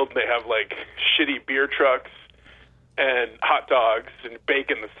field, and they have like shitty beer trucks and hot dogs and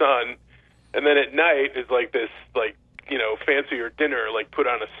bake in the sun. And then at night is like this, like, fancier dinner, like put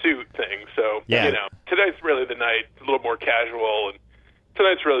on a suit thing. So, tonight's really the night, a little more casual, and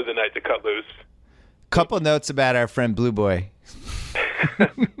tonight's really the night to cut loose. Couple notes about our friend Blue Boy.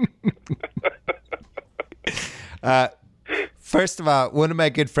 First of all, one of my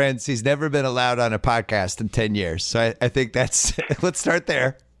good friends, he's never been allowed on a podcast in 10 years. So I think that's, let's start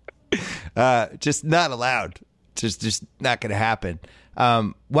there. Just not allowed. Just not going to happen.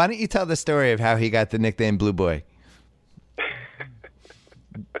 Why don't you tell the story of how he got the nickname Blue Boy?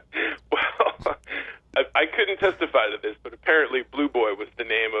 Well, I couldn't testify to this, but apparently Blue Boy was the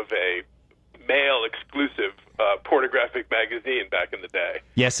name of a male-exclusive pornographic magazine back in the day.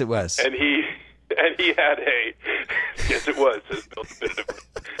 Yes, it was. And he had yes, it was.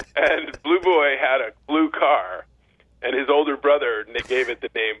 And Blue Boy had a blue car, and his older brother gave it the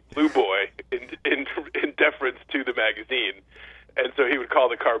name Blue Boy in deference to the magazine. And so he would call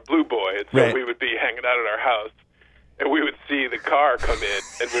the car Blue Boy, and so we would be hanging out at our house, and we would see the car come in,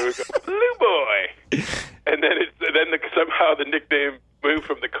 and we would go, Blue Boy! And then somehow the nickname moved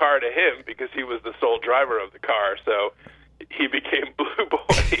from the car to him because he was the sole driver of the car, so he became Blue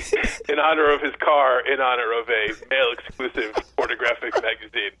Boy in honor of his car, in honor of a male-exclusive pornographic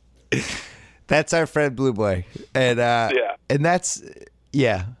magazine. That's our friend Blue Boy. And and that's,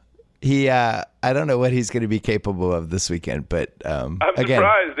 he, I don't know what he's going to be capable of this weekend, but I'm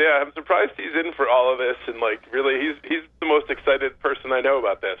surprised. Yeah, I'm surprised he's in for all of this, and like really, he's the most excited person I know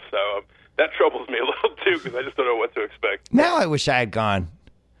about this. So that troubles me a little too because I just don't know what to expect. Now I wish I had gone.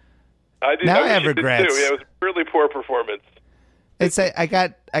 I did. Now I wish have you did regrets. too. Yeah, it was a really poor performance. It's I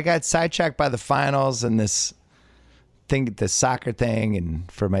got sidetracked by the finals and this thing, the soccer thing,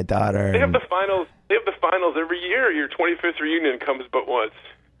 and for my daughter. They have the finals. They have the finals every year. Your 25th reunion comes but once.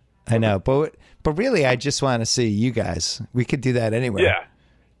 I know, but really, I just want to see you guys. We could do that anywhere.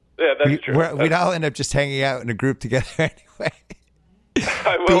 Yeah, that's true. We'd all end up just hanging out in a group together anyway.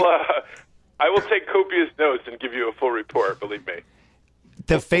 I will take copious notes and give you a full report. Believe me.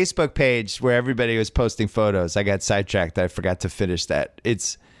 The Facebook page where everybody was posting photos, I got sidetracked. I forgot to finish that.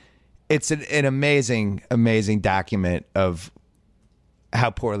 It's an amazing, amazing document of how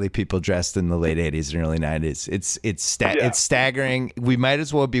poorly people dressed in the late 80s and early 90s. It's staggering. We might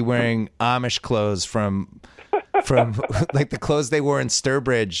as well be wearing Amish clothes from like the clothes they wore in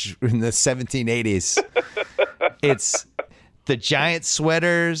Sturbridge in the 1780s. It's the giant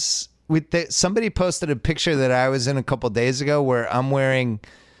sweaters. Somebody posted a picture that I was in a couple days ago where I'm wearing.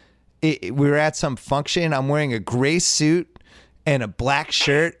 We were at some function. I'm wearing a gray suit and a black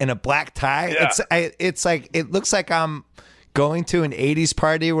shirt and a black tie. Yeah. It's like it looks like I'm going to an 80s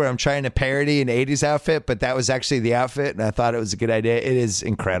party where I'm trying to parody an 80s outfit, but that was actually the outfit, and I thought it was a good idea. It is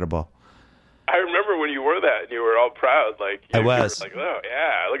incredible. I remember when you wore that and you were all proud. Like I you were was like, oh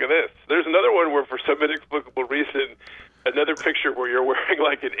yeah, look at this. There's another one where, for some inexplicable reason, another picture where you're wearing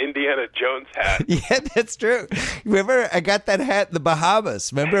like an Indiana Jones hat. Yeah, that's true. Remember, I got that hat in the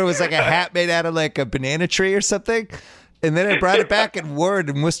Bahamas. Remember, it was like a hat made out of like a banana tree or something, and then I brought it back and wore it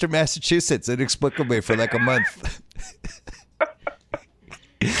in Worcester, Massachusetts, inexplicably for like a month.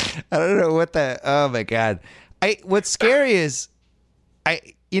 I don't know what that. Oh my God! What's scary is,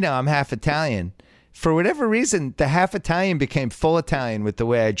 I'm half Italian. For whatever reason, the half Italian became full Italian with the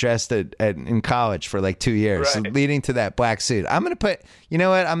way I dressed in college for like 2 years, right. leading to that black suit. I'm gonna put. You know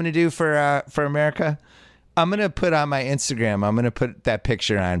what I'm gonna do for America? I'm gonna put on my Instagram. I'm gonna put that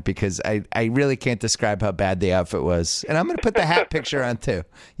picture on because I really can't describe how bad the outfit was, and I'm gonna put the hat picture on too. You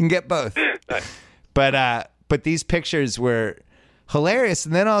can get both. Nice. But these pictures were hilarious,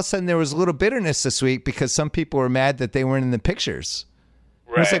 and then all of a sudden there was a little bitterness this week because some people were mad that they weren't in the pictures.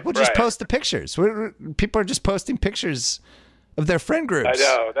 Right, I was like, well, just right. post the pictures. People are just posting pictures of their friend groups. I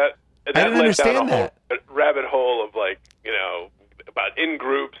know that. I didn't understand that. Whole rabbit hole of like about in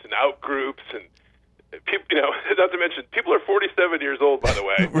groups and out groups and people. Not to mention people are 47 years old, by the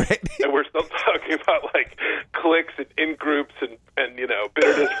way, Right. and we're still talking about like cliques and in groups and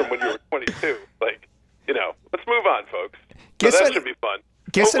bitterness from when you were 22. Like let's move on, folks. That should be fun.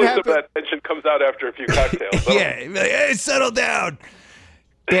 Hopefully some of that tension comes out after a few cocktails. Yeah, like, hey, settle down.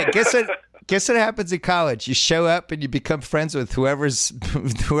 Yeah, guess what happens in college? You show up and you become friends with whoever's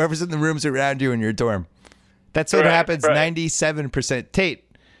in the rooms around you in your dorm. That's what happens 97%.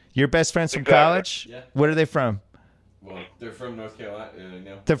 Tate, your best friends from college? Yeah. What are they from? Well, they're from North Carolina.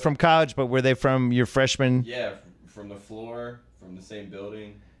 They're from college, but were they from your freshman? Yeah, from the floor, from the same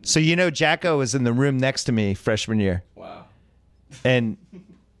building. So JackO was in the room next to me freshman year. Wow. And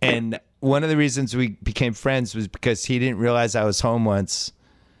one of the reasons we became friends was because he didn't realize I was home once,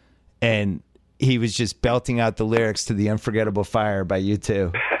 and he was just belting out the lyrics to The Unforgettable Fire by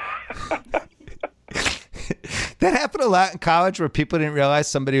U2. That happened a lot in college where people didn't realize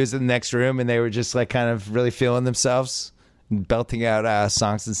somebody was in the next room and they were just like kind of really feeling themselves and belting out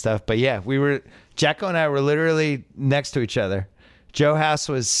songs and stuff. But yeah, JackO and I were literally next to each other. Joe House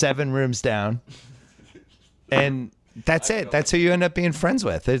was 7 rooms down, and that's it. That's who you end up being friends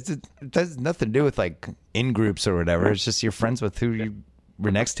with. It has nothing to do with like in groups or whatever. It's just you're friends with who you were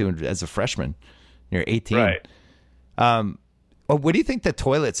next to as a freshman. You're 18. Right. What do you think the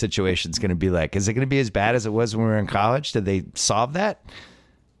toilet situation is going to be like? Is it going to be as bad as it was when we were in college? Did they solve that?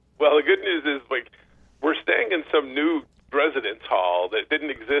 Well, the good news is like we're staying in some new residence hall that didn't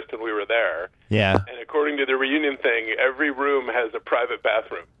exist when we were there. Yeah. And according to the reunion thing, every room has a private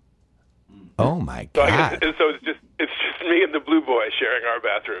bathroom. Oh my So God. so it's just me and the blue boy sharing our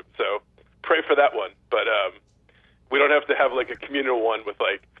bathroom. So pray for that one. But we don't have to have like a communal one with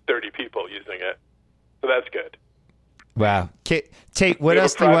like 30 people using it. So that's good. Wow. Tate, what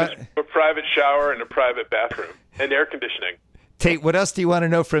else do you want? A private shower and a private bathroom and air conditioning. Tate, what else do you want to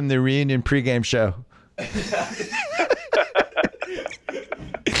know from the reunion pregame show?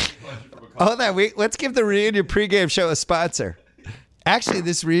 Hold on, let's give the reunion pregame show a sponsor. Actually,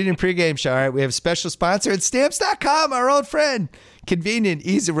 this reunion pregame show, all right, we have a special sponsor. It's Stamps.com, our old friend. Convenient,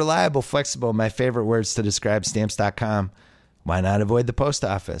 easy, reliable, flexible. My favorite words to describe Stamps.com. Why not avoid the post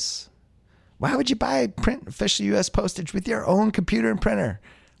office? Why would you print official U.S. postage with your own computer and printer?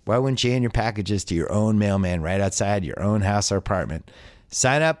 Why wouldn't you hand your packages to your own mailman right outside your own house or apartment?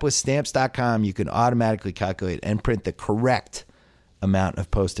 Sign up with Stamps.com. You can automatically calculate and print the correct amount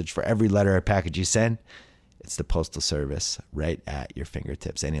of postage for every letter or package you send. It's the Postal Service right at your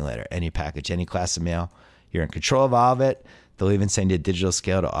fingertips. Any letter, any package, any class of mail. You're in control of all of it. They'll even send you a digital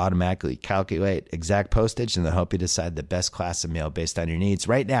scale to automatically calculate exact postage, and they'll help you decide the best class of mail based on your needs.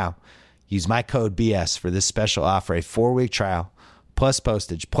 Right now, use my code BS for this special offer, a 4-week trial, plus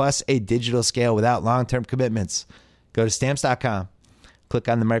postage, plus a digital scale without long-term commitments. Go to Stamps.com. Click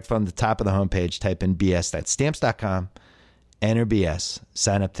on the microphone at the top of the homepage. Type in BS. That's Stamps.com. Enter BS.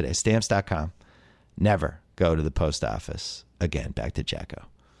 Sign up today. Stamps.com. Never go to the post office again. Back to JackO.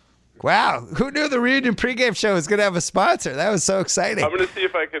 Wow, who knew the Reunion pregame show was going to have a sponsor? That was so exciting. I'm going to see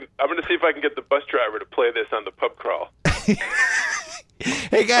if I can get the bus driver to play this on the pub crawl.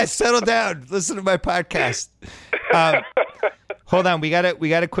 Hey guys, settle down. Listen to my podcast. Hold on, we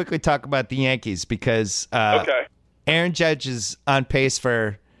gotta quickly talk about the Yankees because Okay. Aaron Judge is on pace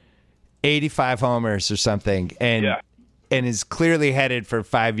for 85 homers or something, and is clearly headed for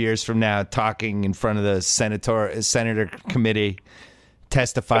 5 years from now, talking in front of the senator committee,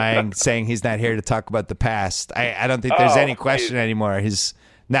 testifying, saying he's not here to talk about the past. I don't think there's any question anymore.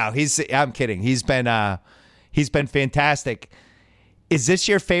 I'm kidding. He's been fantastic. Is this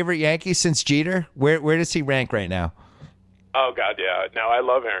your favorite Yankee since Jeter? Where does he rank right now? Oh God, yeah. No, I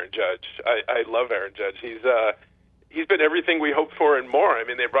love Aaron Judge. I love Aaron Judge. He's been everything we hoped for and more. I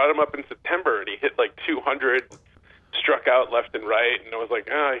mean, they brought him up in September and he hit like 200, struck out left and right, and I was like,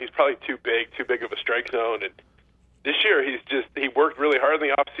 he's probably too big of a strike zone. And this year he worked really hard in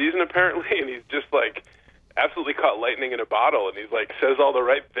the off season apparently, and he's just like absolutely caught lightning in a bottle, and he's like says all the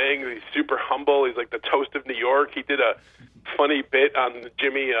right things. He's super humble. He's like the toast of New York. He did a funny bit on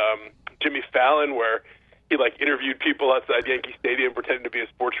Jimmy Fallon where he like interviewed people outside Yankee Stadium pretending to be a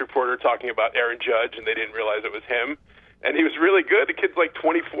sports reporter talking about Aaron Judge, and they didn't realize it was him. And he was really good. The kid's like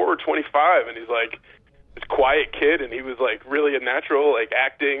 24 or 25, and he's like this quiet kid, and he was like really a natural, like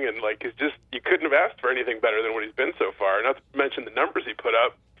acting, and like it's just you couldn't have asked for anything better than what he's been so far. Not to mention the numbers he put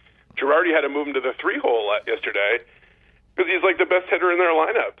up. Girardi had to move him to the 3-hole yesterday because he's like the best hitter in their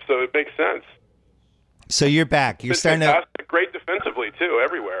lineup, so it makes sense. So you're back. You're starting to great defensively too,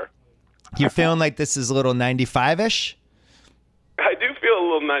 everywhere. You're feeling like this is a little 95-ish? I do feel a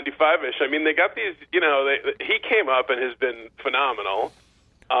little 95-ish. I mean, they got these, he came up and has been phenomenal.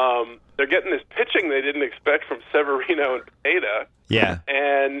 They're getting this pitching they didn't expect from Severino and Pineda. Yeah.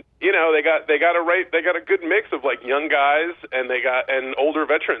 And, they got a good mix of like young guys and older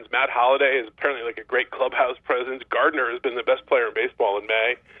veterans. Matt Holliday is apparently like a great clubhouse presence. Gardner has been the best player in baseball in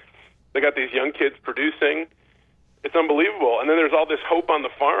May. They got these young kids producing. It's unbelievable. And then there's all this hope on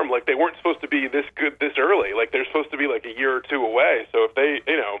the farm. Like they weren't supposed to be this good this early. Like they're supposed to be like a year or two away. So if they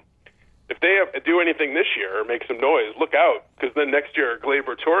do anything this year or make some noise, look out, because then next year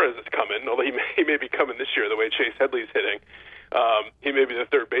Gleyber Torres is coming. Although he may be coming this year the way Chase Headley's hitting. He may be the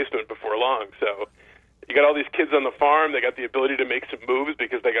third baseman before long. So you got all these kids on the farm. They got the ability to make some moves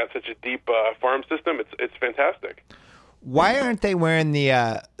because they got such a deep farm system. It's fantastic. Why aren't they wearing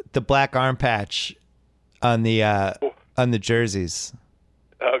the black arm patch on the jerseys?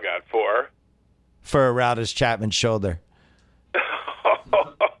 Oh God, for Aroldis Chapman's shoulder.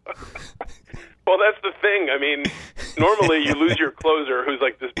 Well, that's the thing. I mean, normally you lose your closer, who's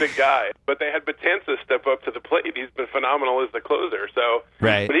like this big guy, but they had Betances step up to the plate. He's been phenomenal as the closer. So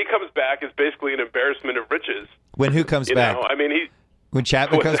right. When he comes back, it's basically an embarrassment of riches. When who comes back? I mean, when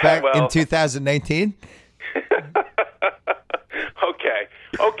Chapman comes back in 2019.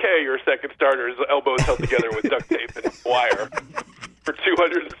 Okay, your second starter's elbows held together with duct tape and wire for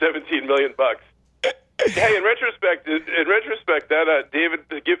 $217 million. Hey, in retrospect, that David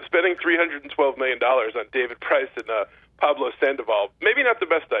spending $312 million on David Price and Pablo Sandoval, maybe not the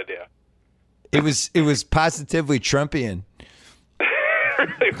best idea. It was positively Trumpian. It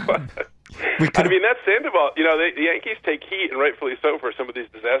really was. I mean, that Sandoval. The Yankees take heat, and rightfully so, for some of these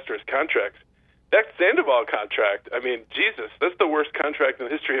disastrous contracts. That Sandoval contract, I mean, Jesus, that's the worst contract in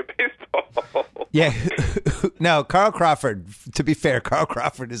the history of baseball. Yeah. No, Carl Crawford, to be fair, Carl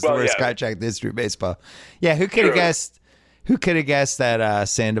Crawford is the worst contract in the history of baseball. Yeah, who could have guessed that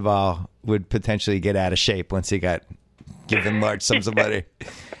Sandoval would potentially get out of shape once he got given large sums of money?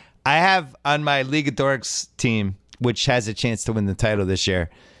 I have on my League of Dorks team, which has a chance to win the title this year,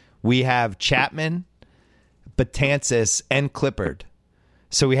 we have Chapman, Betances, and Clippard.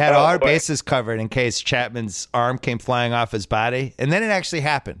 So we had all our bases covered in case Chapman's arm came flying off his body, and then it actually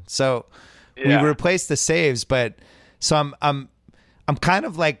happened. So we replaced the saves, but so I'm kind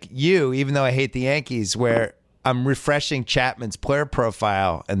of like you, even though I hate the Yankees, where I'm refreshing Chapman's player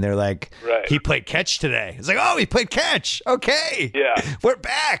profile, and they're like, he played catch today. It's like, oh, he played catch. Okay, yeah, we're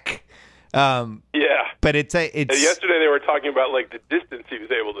back. Yeah. But it's And yesterday they were talking about like the distance he was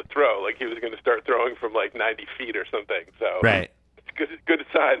able to throw. Like he was going to start throwing from like 90 feet or something. So right. It's good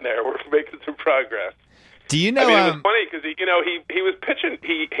sign there. We're making some progress. Do you know? I mean, it was funny because he was pitching.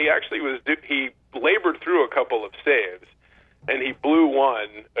 He actually he labored through a couple of saves, and he blew one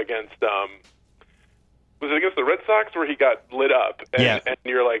against was it against the Red Sox where he got lit up? And, yeah. And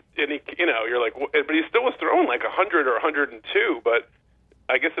you're like, but he still was throwing like 100 or 102, but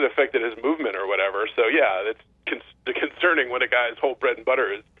I guess it affected his movement or whatever. So yeah, it's concerning when a guy's whole bread and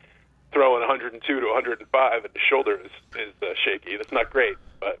butter is throwing 102 to 105 and his shoulder is shaky. That's not great.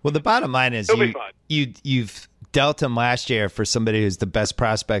 But well, the bottom line is you've dealt him last year for somebody who's the best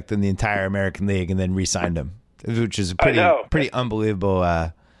prospect in the entire American League and then re-signed him, which is a pretty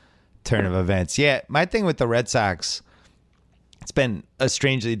unbelievable turn of events. Yeah, my thing with the Red Sox, it's been a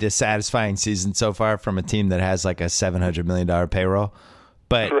strangely dissatisfying season so far from a team that has like a $700 million payroll.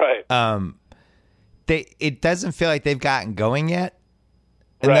 But it doesn't feel like they've gotten going yet.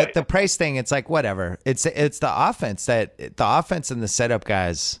 And the price thing, it's like whatever. It's the offense and the setup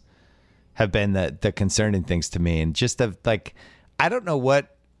guys have been the concerning things to me. And just I don't know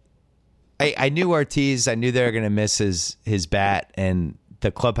what I knew Ortiz. I knew they were going to miss his bat and the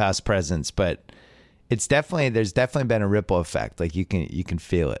clubhouse presence, but there's definitely been a ripple effect. Like you can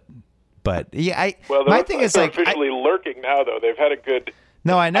feel it. But yeah, my thing is like officially lurking now though. They've had a good.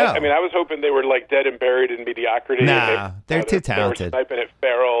 No, I know. I mean, I was hoping they were like dead and buried in mediocrity. Nah, they're too talented. They were sniping at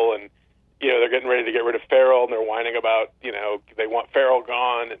Farrell, and they're getting ready to get rid of Farrell, and they're whining about they want Farrell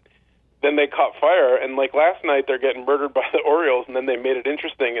gone. And then they caught fire, and like last night, they're getting murdered by the Orioles, and then they made it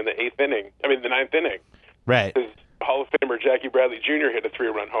interesting in the the ninth inning. Right. Because Hall of Famer Jackie Bradley Jr. hit a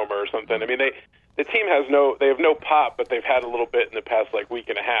 3-run homer or something. I mean, the team have no pop, but they've had a little bit in the past like week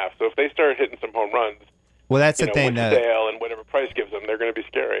and a half. So if they start hitting some home runs. Well, that's the thing. Sale and whatever price gives them, they're going to be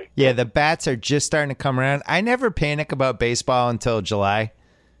scary. Yeah, the bats are just starting to come around. I never panic about baseball until July.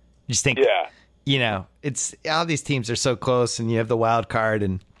 You just think, it's all these teams are so close, and you have the wild card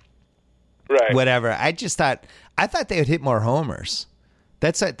and whatever. I thought they would hit more homers.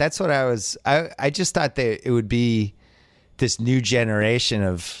 That's what I was. I just thought it would be this new generation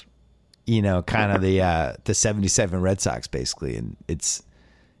of, kind of the '77 Red Sox basically, and it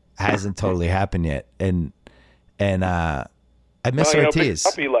hasn't totally happened yet. And I miss Ortiz.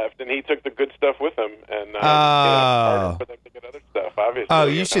 Puppy left, and he took the good stuff with him, and harder for them to get other stuff. Obviously. Oh,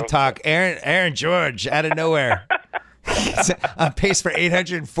 you should talk, Aaron George out of nowhere. He's on pace for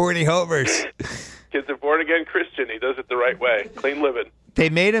 840 homers. Kid's a born-again Christian. He does it the right way. Clean living. They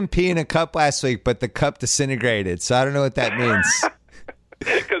made him pee in a cup last week, but the cup disintegrated, so I don't know what that means.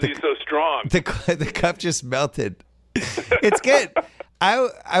 Because he's so strong. The cup just melted. It's good.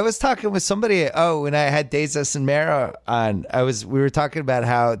 I was talking with somebody. When I had Dezas and Mara on, we were talking about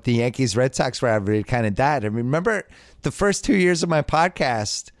how the Yankees Red Sox rivalry kind of died. I remember the first 2 years of my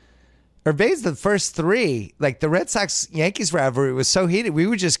podcast, or basically the first 3, like the Red Sox Yankees rivalry was so heated. We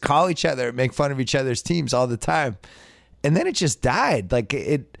would just call each other and make fun of each other's teams all the time, and then it just died. Like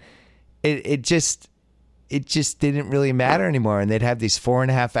it just didn't really matter anymore. And they'd have these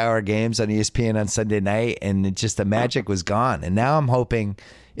 4.5-hour games on ESPN on Sunday night, and the magic was gone. And now I'm hoping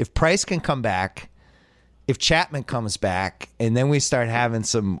if Price can come back, if Chapman comes back, and then we start having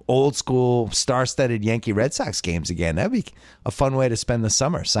some old school star-studded Yankee Red Sox games again, that'd be a fun way to spend the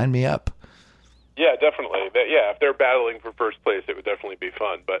summer. Sign me up. Yeah, definitely. If they're battling for first place, it would definitely be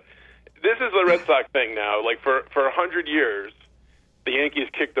fun. But this is the Red Sox thing now. Like for 100 years, the Yankees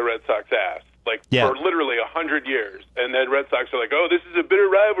kicked the Red Sox ass. For literally 100 years. And then Red Sox are like, oh, this is a bitter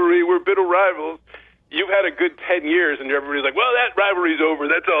rivalry. We're bitter rivals. You've had a good 10 years, and everybody's like, well, that rivalry's over.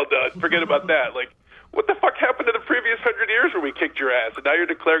 That's all done. Forget about that. Like, what the fuck happened to the previous 100 years where we kicked your ass, and now you're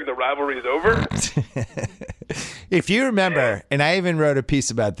declaring the rivalry's over? If you remember, and I even wrote a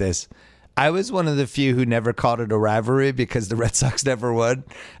piece about this, I was one of the few who never called it a rivalry because the Red Sox never won.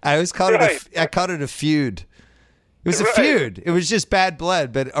 I called it a feud. It was a feud. It was just bad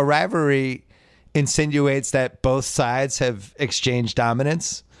blood, but a rivalry insinuates that both sides have exchanged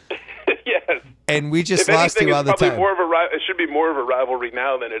dominance. Yes. And we just lost to all the time. It should be more of a rivalry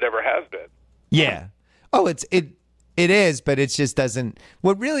now than it ever has been. Yeah. Oh, it is, but it just doesn't.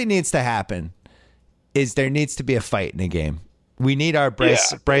 What really needs to happen is there needs to be a fight in a game. We need our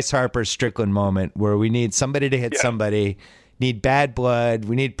Bryce Harper Strickland moment where we need somebody to hit somebody, need bad blood,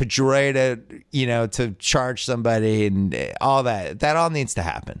 we need Pedroia to charge somebody, and all that. That all needs to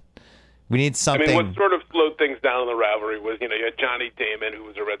happen. We need something. I mean, what sort of slowed things down in the rivalry was, you had Johnny Damon, who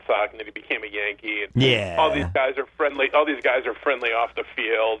was a Red Sox, and then he became a Yankee. And all these guys are friendly. All these guys are friendly off the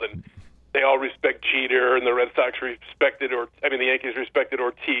field, and they all respect Jeter, and the Red Sox the Yankees respected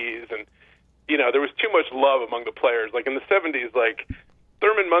Ortiz, and there was too much love among the players. Like in the 70s, like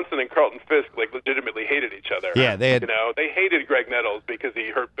Thurman Munson and Carlton Fisk like legitimately hated each other. Yeah, they had, they hated Greg Nettles because he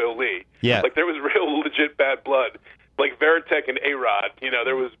hurt Bill Lee. Yeah. Like there was real legit bad blood. Like Veritek and A-Rod,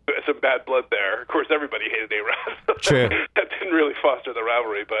 there was some bad blood there. Of course, everybody hated A-Rod. True. That didn't really foster the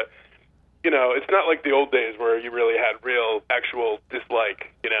rivalry, but it's not like the old days where you really had real, actual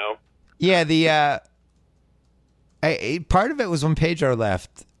dislike. Yeah, the part of it was when Pedro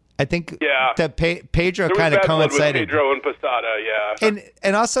left. I think that Pedro kind of coincided. With Pedro and Posada, yeah.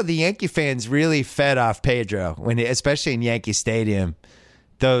 And also the Yankee fans really fed off Pedro especially in Yankee Stadium.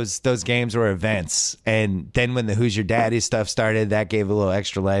 Those games were events, and then when the "Who's Your Daddy" stuff started, that gave a little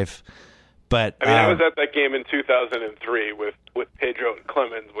extra life. But I was at that game in 2003 with Pedro and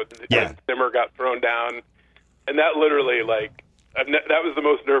Clemens when Zimmer got thrown down, and that literally that was the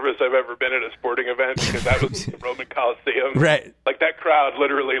most nervous I've ever been at a sporting event because that was the Roman Coliseum. Right. Like that crowd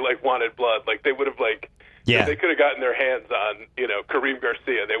literally wanted blood. Like they would have if they could have gotten their hands on, Kareem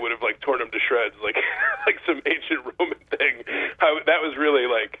Garcia, they would have torn him to shreds like some ancient Roman thing. That was really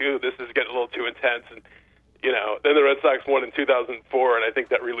ooh, this is getting a little too intense. And then the Red Sox won in 2004, and I think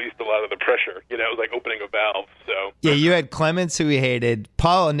that released a lot of the pressure. It was like opening a valve. So yeah, you had Clemens, who we hated,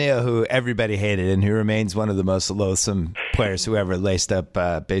 Paul O'Neill, who everybody hated, and who remains one of the most loathsome players who ever laced up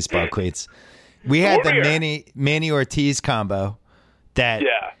baseball cleats. We had the Manny Ortiz combo that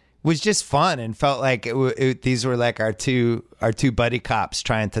was just fun and felt like these were like our two buddy cops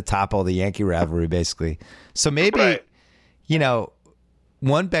trying to topple the Yankee rivalry, basically. So maybe,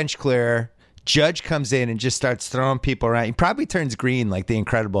 one bench clearer. Judge comes in and just starts throwing people around. He probably turns green like the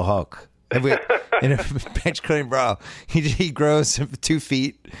Incredible Hulk. In a bench clearing brawl, he grows 2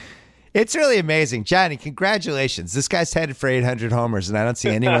 feet. It's really amazing. Johnny, congratulations. This guy's headed for 800 homers, and I don't see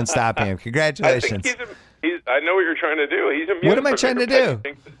anyone stopping him. Congratulations. I think I know what you're trying to do. He's immune. What am I trying to do?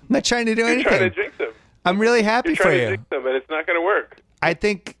 I'm not trying to do anything. You're trying to jinx him. I'm really happy for you. You're trying to jinx him, and it's not going to work. I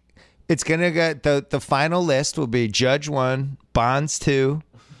think it's going to get the final list will be Judge 1, Bonds 2,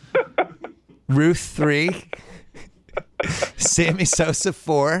 Ruth 3, Sammy Sosa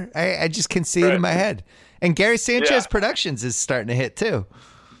 4. I just can see it in my head. And Gary Sanchez Productions is starting to hit too.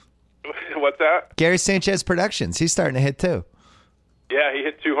 What's that? Gary Sanchez Productions. He's starting to hit too. Yeah, he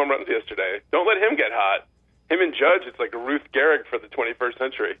hit 2 home runs yesterday. Don't let him get hot. Him and Judge, it's like a Ruth Gehrig for the 21st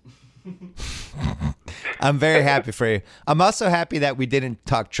century. I'm very happy for you. I'm also happy that we didn't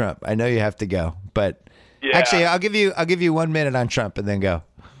talk Trump. I know you have to go, but actually, I'll give you 1 minute on Trump and then go.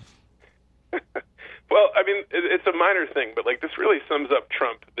 Well, I mean, it's a minor thing, but this really sums up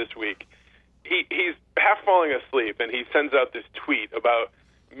Trump this week. He's half falling asleep, and he sends out this tweet about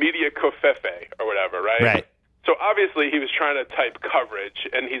media covfefe or whatever, right? Right. So obviously he was trying to type coverage,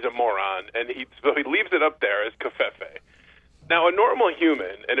 and he's a moron, and so he leaves it up there as covfefe. Now, a normal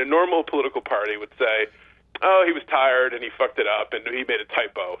human and a normal political party would say, oh, he was tired, and he fucked it up, and he made a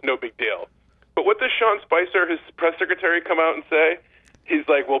typo. No big deal. But what does Sean Spicer, his press secretary, come out and say? He's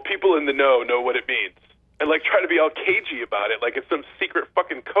like, well, people in the know what it means. And try to be all cagey about it, like it's some secret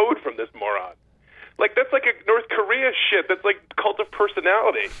fucking code from this moron. That's like a North Korea shit. That's like cult of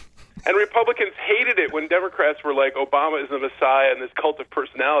personality. And Republicans hated it when Democrats were like, Obama is the Messiah and this cult of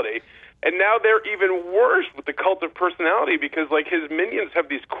personality. And now they're even worse with the cult of personality because his minions have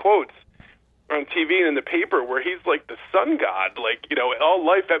these quotes on TV and in the paper where he's like the sun god. All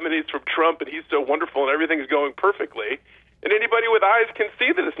life emanates from Trump and he's so wonderful and everything's going perfectly. And anybody with eyes can see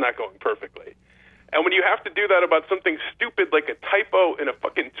that it's not going perfectly. And when you have to do that about something stupid like a typo in a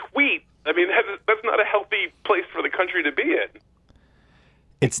fucking tweet, I mean, that's not a healthy place for the country to be in.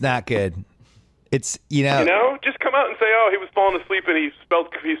 It's not good. It's, just come out and say, oh, he was falling asleep and he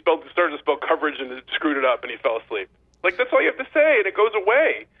started to spell coverage and screwed it up and he fell asleep. That's all you have to say and it goes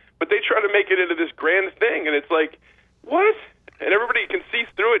away. But they try to make it into this grand thing and it's like, what? And everybody can see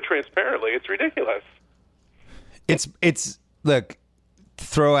through it transparently. It's ridiculous. It's look,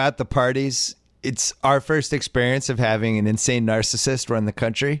 throw out the parties. It's our first experience of having an insane narcissist run the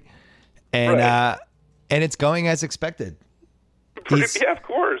country, and it's going as expected. Yeah, of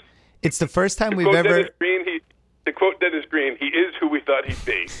course. It's the first time we've ever. To quote Dennis Green, he is who we thought he'd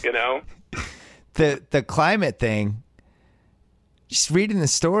be. The climate thing. Just reading the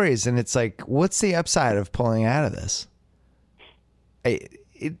stories, and it's like, what's the upside of pulling out of this?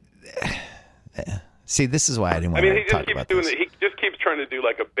 See, this is why I didn't want to talk about this. He just keeps trying to do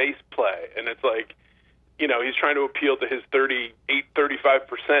a base play, and it's like, he's trying to appeal to his 35%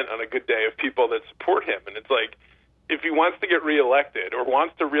 on a good day of people that support him. And it's like, if he wants to get reelected or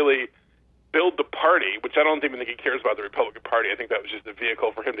wants to really build the party, which I don't even think he cares about the Republican Party. I think that was just a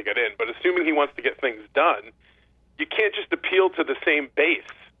vehicle for him to get in. But assuming he wants to get things done, you can't just appeal to the same base.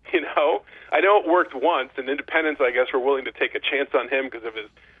 You know, I know it worked once, and independents, I guess, were willing to take a chance on him because of his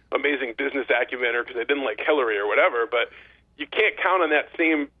amazing business acumen or because they didn't like Hillary or whatever. But you can't count on that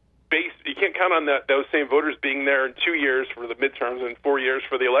same base. You can't count on those same voters being there in 2 years for the midterms and 4 years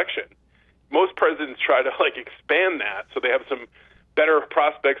for the election. Most presidents try to like expand that so they have some better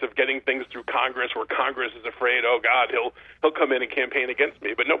prospects of getting things through Congress, where Congress is afraid, oh God, he'll come in and campaign against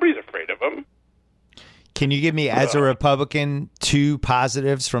me, but nobody's afraid of him. Can you give me, as a Republican, 2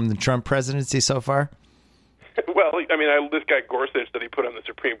 positives from the Trump presidency so far? Well, I mean, this guy Gorsuch that he put on the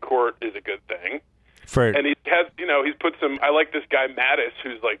Supreme Court is a good thing. And he has, he's put some. I like this guy Mattis,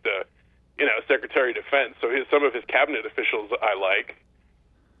 who's like the, Secretary of Defense. So some of his cabinet officials I like.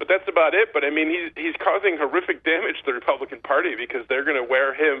 But that's about it. But I mean, he's causing horrific damage to the Republican Party because they're going to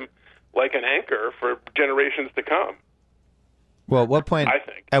wear him like an anchor for generations to come. Well, I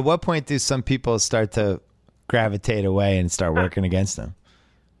think. At what point do some people start to gravitate away and start working against him?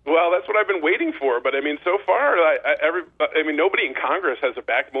 Well, that's what I've been waiting for. But I mean, so far, nobody in Congress has a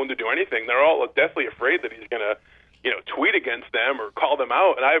backbone to do anything. They're all deathly afraid that he's going to, tweet against them or call them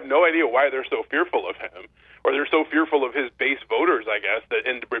out. And I have no idea why they're so fearful of him, or they're so fearful of his base voters, I guess, that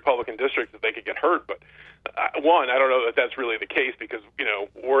in the Republican districts that they could get hurt. But one, I don't know that that's really the case because,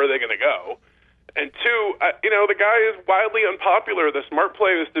 where are they going to go? And two, the guy is wildly unpopular. The smart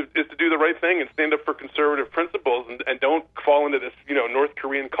play is to do the right thing and stand up for conservative principles and don't fall into this, North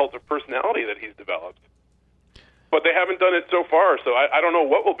Korean cult of personality that he's developed. But they haven't done it so far, so I don't know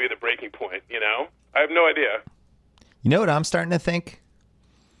what will be the breaking point, I have no idea. You know what I'm starting to think?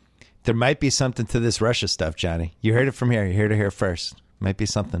 There might be something to this Russia stuff, Johnny. You heard it from here. You heard it here first. Might be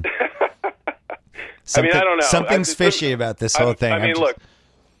something. I mean, I don't know. Something's fishy about this whole thing. Look.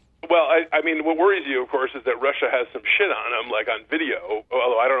 Well, I mean, what worries you, of course, is that Russia has some shit on him, like on video,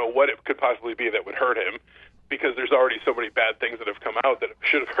 although I don't know what it could possibly be that would hurt him, because there's already so many bad things that have come out that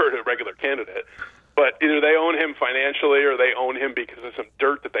should have hurt a regular candidate. But either they own him financially or they own him because of some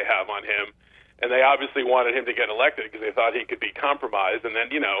dirt that they have on him, and they obviously wanted him to get elected because they thought he could be compromised. And then,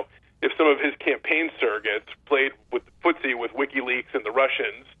 if some of his campaign surrogates played with footsie with WikiLeaks and the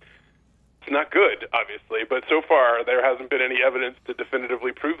Russians, it's not good, obviously, but so far there hasn't been any evidence to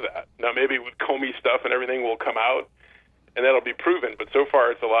definitively prove that. Now, maybe with Comey stuff and everything will come out, and that'll be proven, but so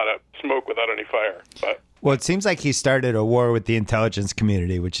far it's a lot of smoke without any fire. Well, it seems like he started a war with the intelligence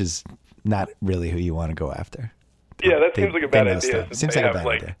community, which is not really who you want to go after. Yeah, that seems like a bad idea. Seems like a bad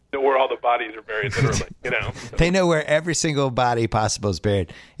idea. Know where all the bodies are buried, literally, They know where every single body possible is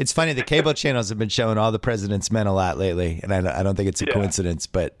buried. It's funny, the cable channels have been showing all the president's men a lot lately, and I don't think it's a coincidence,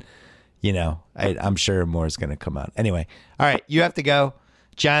 but... I'm sure more is going to come out. Anyway, all right, you have to go.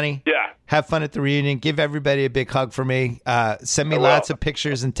 Johnny, have fun at the reunion. Give everybody a big hug for me. Send me lots of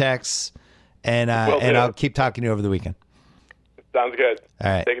pictures and texts, and I'll keep talking to you over the weekend. Sounds good. All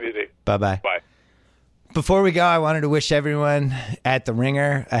right. Take it easy. Bye-bye. Bye. Before we go, I wanted to wish everyone at The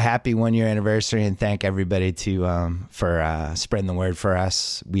Ringer a happy 1-year anniversary and thank everybody for spreading the word for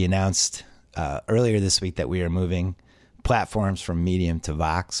us. We announced earlier this week that we are moving platforms from Medium to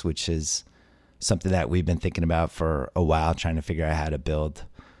Vox, which is something that we've been thinking about for a while, trying to figure out how to build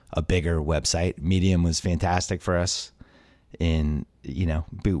a bigger website. Medium was fantastic for us we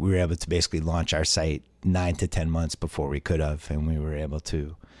were able to basically launch our site 9 to 10 months before we could have, and we were able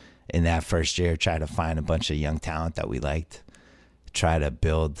to, in that first year, try to find a bunch of young talent that we liked, try to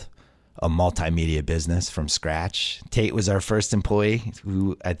build a multimedia business from scratch. Tate was our first employee,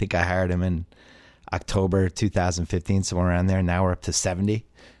 who I think I hired him in October 2015, somewhere around there. Now we're up to 70,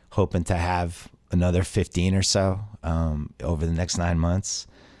 hoping to have another 15 or so over the next 9 months.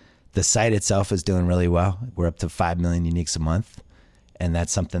 The site itself is doing really well. We're up to 5 million uniques a month, and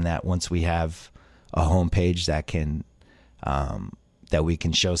that's something that once we have a homepage that we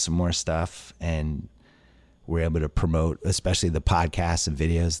can show some more stuff, and we're able to promote, especially the podcasts and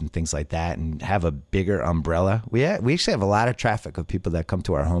videos and things like that, and have a bigger umbrella. We actually have a lot of traffic of people that come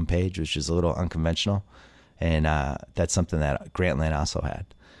to our homepage, which is a little unconventional. And that's something that Grantland also had,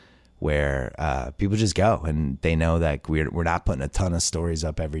 where people just go and they know that we're not putting a ton of stories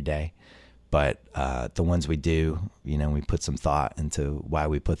up every day. But the ones we do, we put some thought into why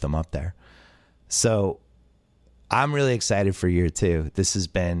we put them up there. So I'm really excited for year 2. This has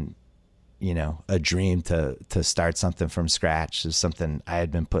been a dream to start something from scratch. Is something I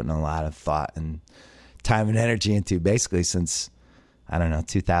had been putting a lot of thought and time and energy into basically since,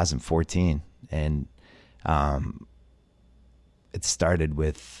 2014. And it started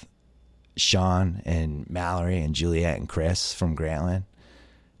with Sean and Mallory and Juliet and Chris from Grantland.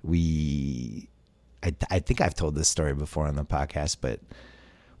 I think I've told this story before on the podcast, but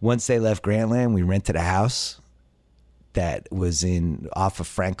once they left Grantland, we rented a house that was off of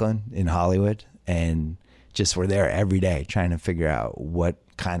Franklin in Hollywood, and just were there every day trying to figure out what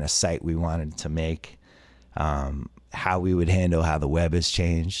kind of site we wanted to make, how we would handle how the web has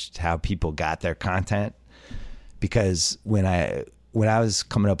changed, how people got their content. Because when I was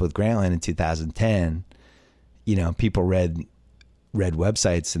coming up with Grantland in 2010, you know, people read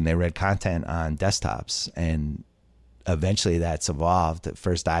websites and they read content on desktops, and eventually that's evolved. At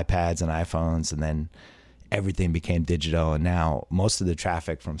first iPads and iPhones, and then everything became digital, and now most of the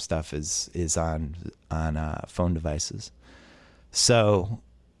traffic from stuff is on phone devices. So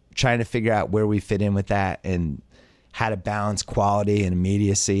trying to figure out where we fit in with that and how to balance quality and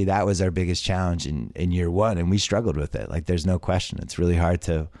immediacy, that was our biggest challenge in year one, and we struggled with it. Like, there's no question. It's really hard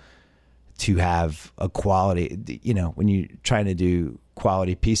to have a quality, you know, when you're trying to do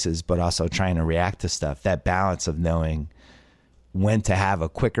quality pieces but also trying to react to stuff, that balance of knowing when to have a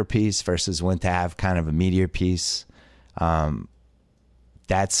quicker piece versus when to have kind of a meatier piece.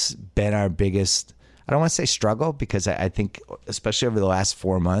 That's been our biggest, I don't want to say struggle, because I think especially over the last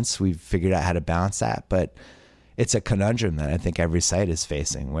 4 months, we've figured out how to balance that. But it's a conundrum that I think every site is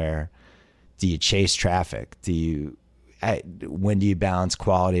facing, where do you chase traffic? When do you balance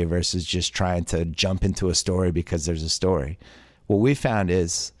quality versus just trying to jump into a story because there's a story? What we found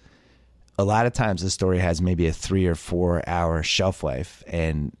is a lot of times the story has maybe a 3 or 4 hour shelf life,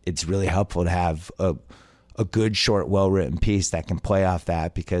 and it's really helpful to have a good, short, well-written piece that can play off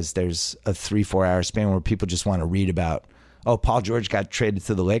that, because there's a 3-4 hour span where people just want to read about, oh, Paul George got traded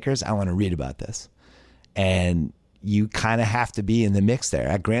to the Lakers, I want to read about this. And you kind of have to be in the mix there.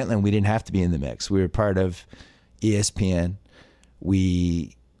 At Grantland, we didn't have to be in the mix. We were part of ESPN.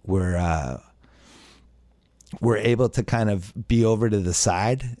 We were able to kind of be over to the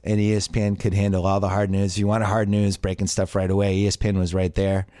side, and ESPN could handle all the hard news. If you wanted hard news, breaking stuff right away, ESPN was right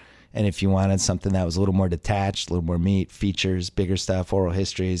there. And if you wanted something that was a little more detached, a little more meat, features, bigger stuff, oral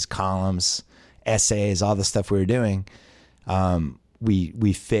histories, columns, essays, all the stuff we were doing,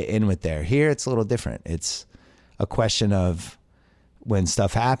 we fit in with there. Here, it's a little different. It's a question of when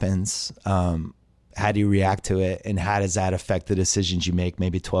stuff happens, how do you react to it, and how does that affect the decisions you make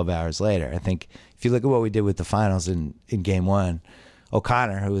maybe 12 hours later? I think if you look at what we did with the finals in game one,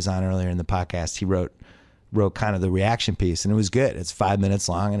 O'Connor, who was on earlier in the podcast, he wrote kind of the reaction piece, and it was good. It's 5 minutes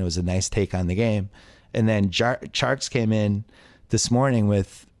long, and it was a nice take on the game. And then Charks came in this morning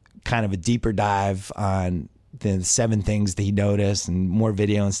with kind of a deeper dive on the 7 things that he noticed and more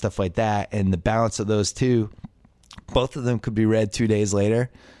video and stuff like that. And the balance of those two, both of them could be read 2 days later.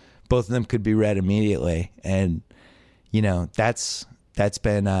 Both of them could be read immediately. And, you know, that's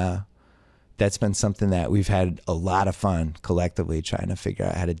been something that we've had a lot of fun collectively trying to figure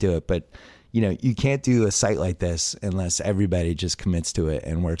out how to do it. But, you know, you can't do a site like this unless everybody just commits to it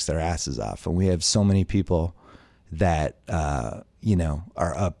and works their asses off. And we have so many people that, you know,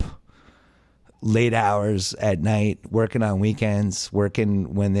 are up late hours at night, working on weekends,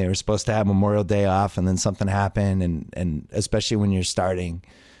 working when they were supposed to have Memorial Day off, and then something happened. And especially when you're starting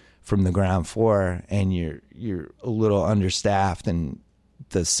from the ground floor and you're a little understaffed, and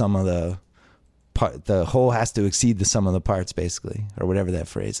the sum of the whole has to exceed the sum of the parts, basically, or whatever that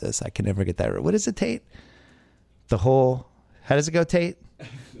phrase is. I can never get that right. What is it, Tate? The whole, how does it go, Tate?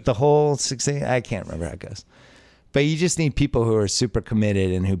 The whole 16, I can't remember how it goes. But you just need people who are super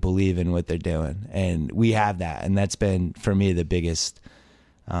committed and who believe in what they're doing. And we have that. And that's been, for me, the biggest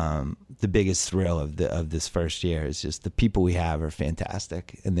thrill of this first year is just the people we have are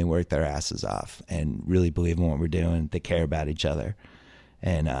fantastic, and they work their asses off and really believe in what we're doing. They care about each other.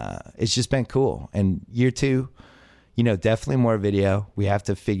 And it's just been cool. And year two, you know, definitely more video. We have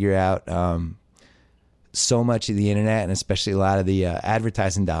to figure out so much of the internet, and especially a lot of the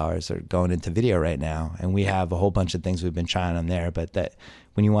advertising dollars are going into video right now. And we have a whole bunch of things we've been trying on there. But that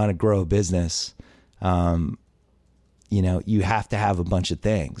when you want to grow a business, you know, you have to have a bunch of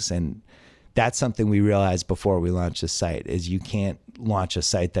things. And that's something we realized before we launched the site, is you can't launch a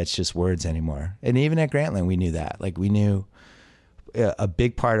site that's just words anymore. And even at Grantland, we knew that. Like, we knew a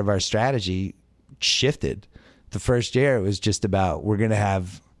big part of our strategy shifted. The first year, it was just about, we're going to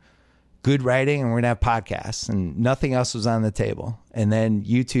have good writing and we're going to have podcasts, and nothing else was on the table. And then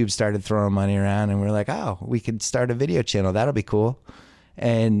YouTube started throwing money around, and we're like, oh, we could start a video channel. That'll be cool.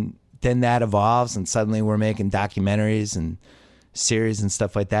 And then that evolves, and suddenly we're making documentaries and series and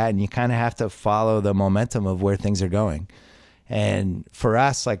stuff like that. And you kind of have to follow the momentum of where things are going. And for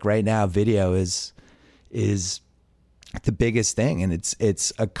us, like right now, video is the biggest thing. And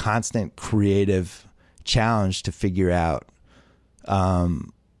it's a constant creative challenge to figure out,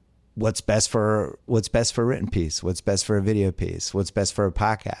 what's best for a written piece, what's best for a video piece, what's best for a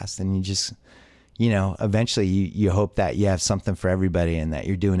podcast. And eventually you hope that you have something for everybody and that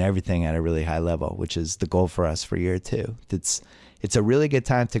you're doing everything at a really high level, which is the goal for us for year 2. It's a really good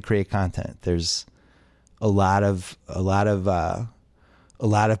time to create content. There's a lot of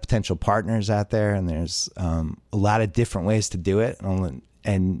potential partners out there, and there's a lot of different ways to do it.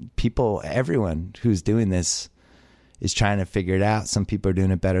 And everyone who's doing this is trying to figure it out. Some people are doing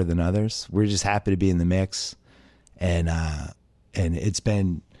it better than others. We're just happy to be in the mix, and it's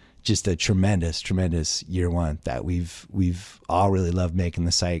been just a tremendous year 1 that we've all really loved making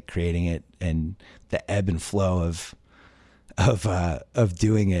the site, creating it, and the ebb and flow of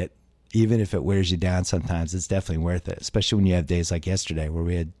doing it. Even if it wears you down sometimes, it's definitely worth it, especially when you have days like yesterday where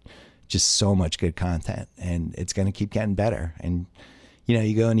we had just so much good content, and it's going to keep getting better. And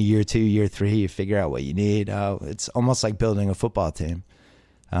you go into year 2, year 3, you figure out what you need. It's almost like building a football team.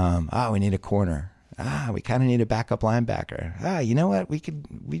 We need a corner. We kind of need a backup linebacker. You know what? We could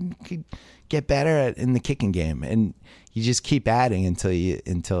get better in the kicking game, and you just keep adding until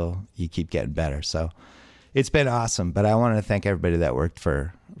you keep getting better. So it's been awesome. But I wanted to thank everybody that worked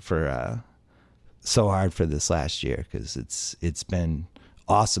for so hard for this last year, because it's been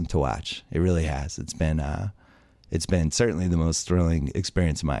awesome to watch. It really has. It's been certainly the most thrilling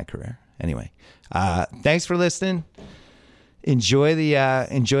experience of my career. Anyway, thanks for listening. Enjoy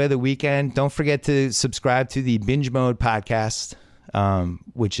the weekend. Don't forget to subscribe to the Binge Mode podcast,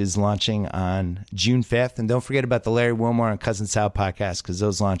 which is launching on June 5th. And don't forget about the Larry Wilmore and Cousin Sal podcast, because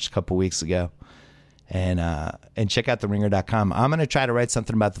those launched a couple weeks ago. And check out theringer.com. I'm going to try to write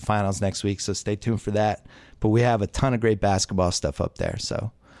something about the finals next week, so stay tuned for that. But we have a ton of great basketball stuff up there,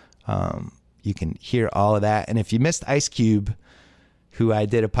 so you can hear all of that. And if you missed Ice Cube, who I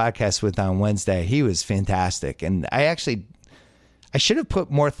did a podcast with on Wednesday, he was fantastic. And I should have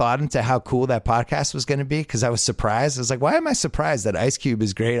put more thought into how cool that podcast was going to be, because I was surprised. I was like, why am I surprised that Ice Cube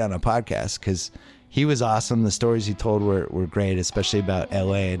is great on a podcast? Because he was awesome. The stories he told were great, especially about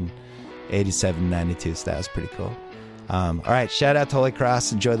LA and 87, 92. So that was pretty cool. All right. Shout out to Holy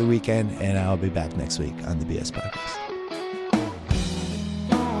Cross. Enjoy the weekend. And I'll be back next week on the BS Podcast.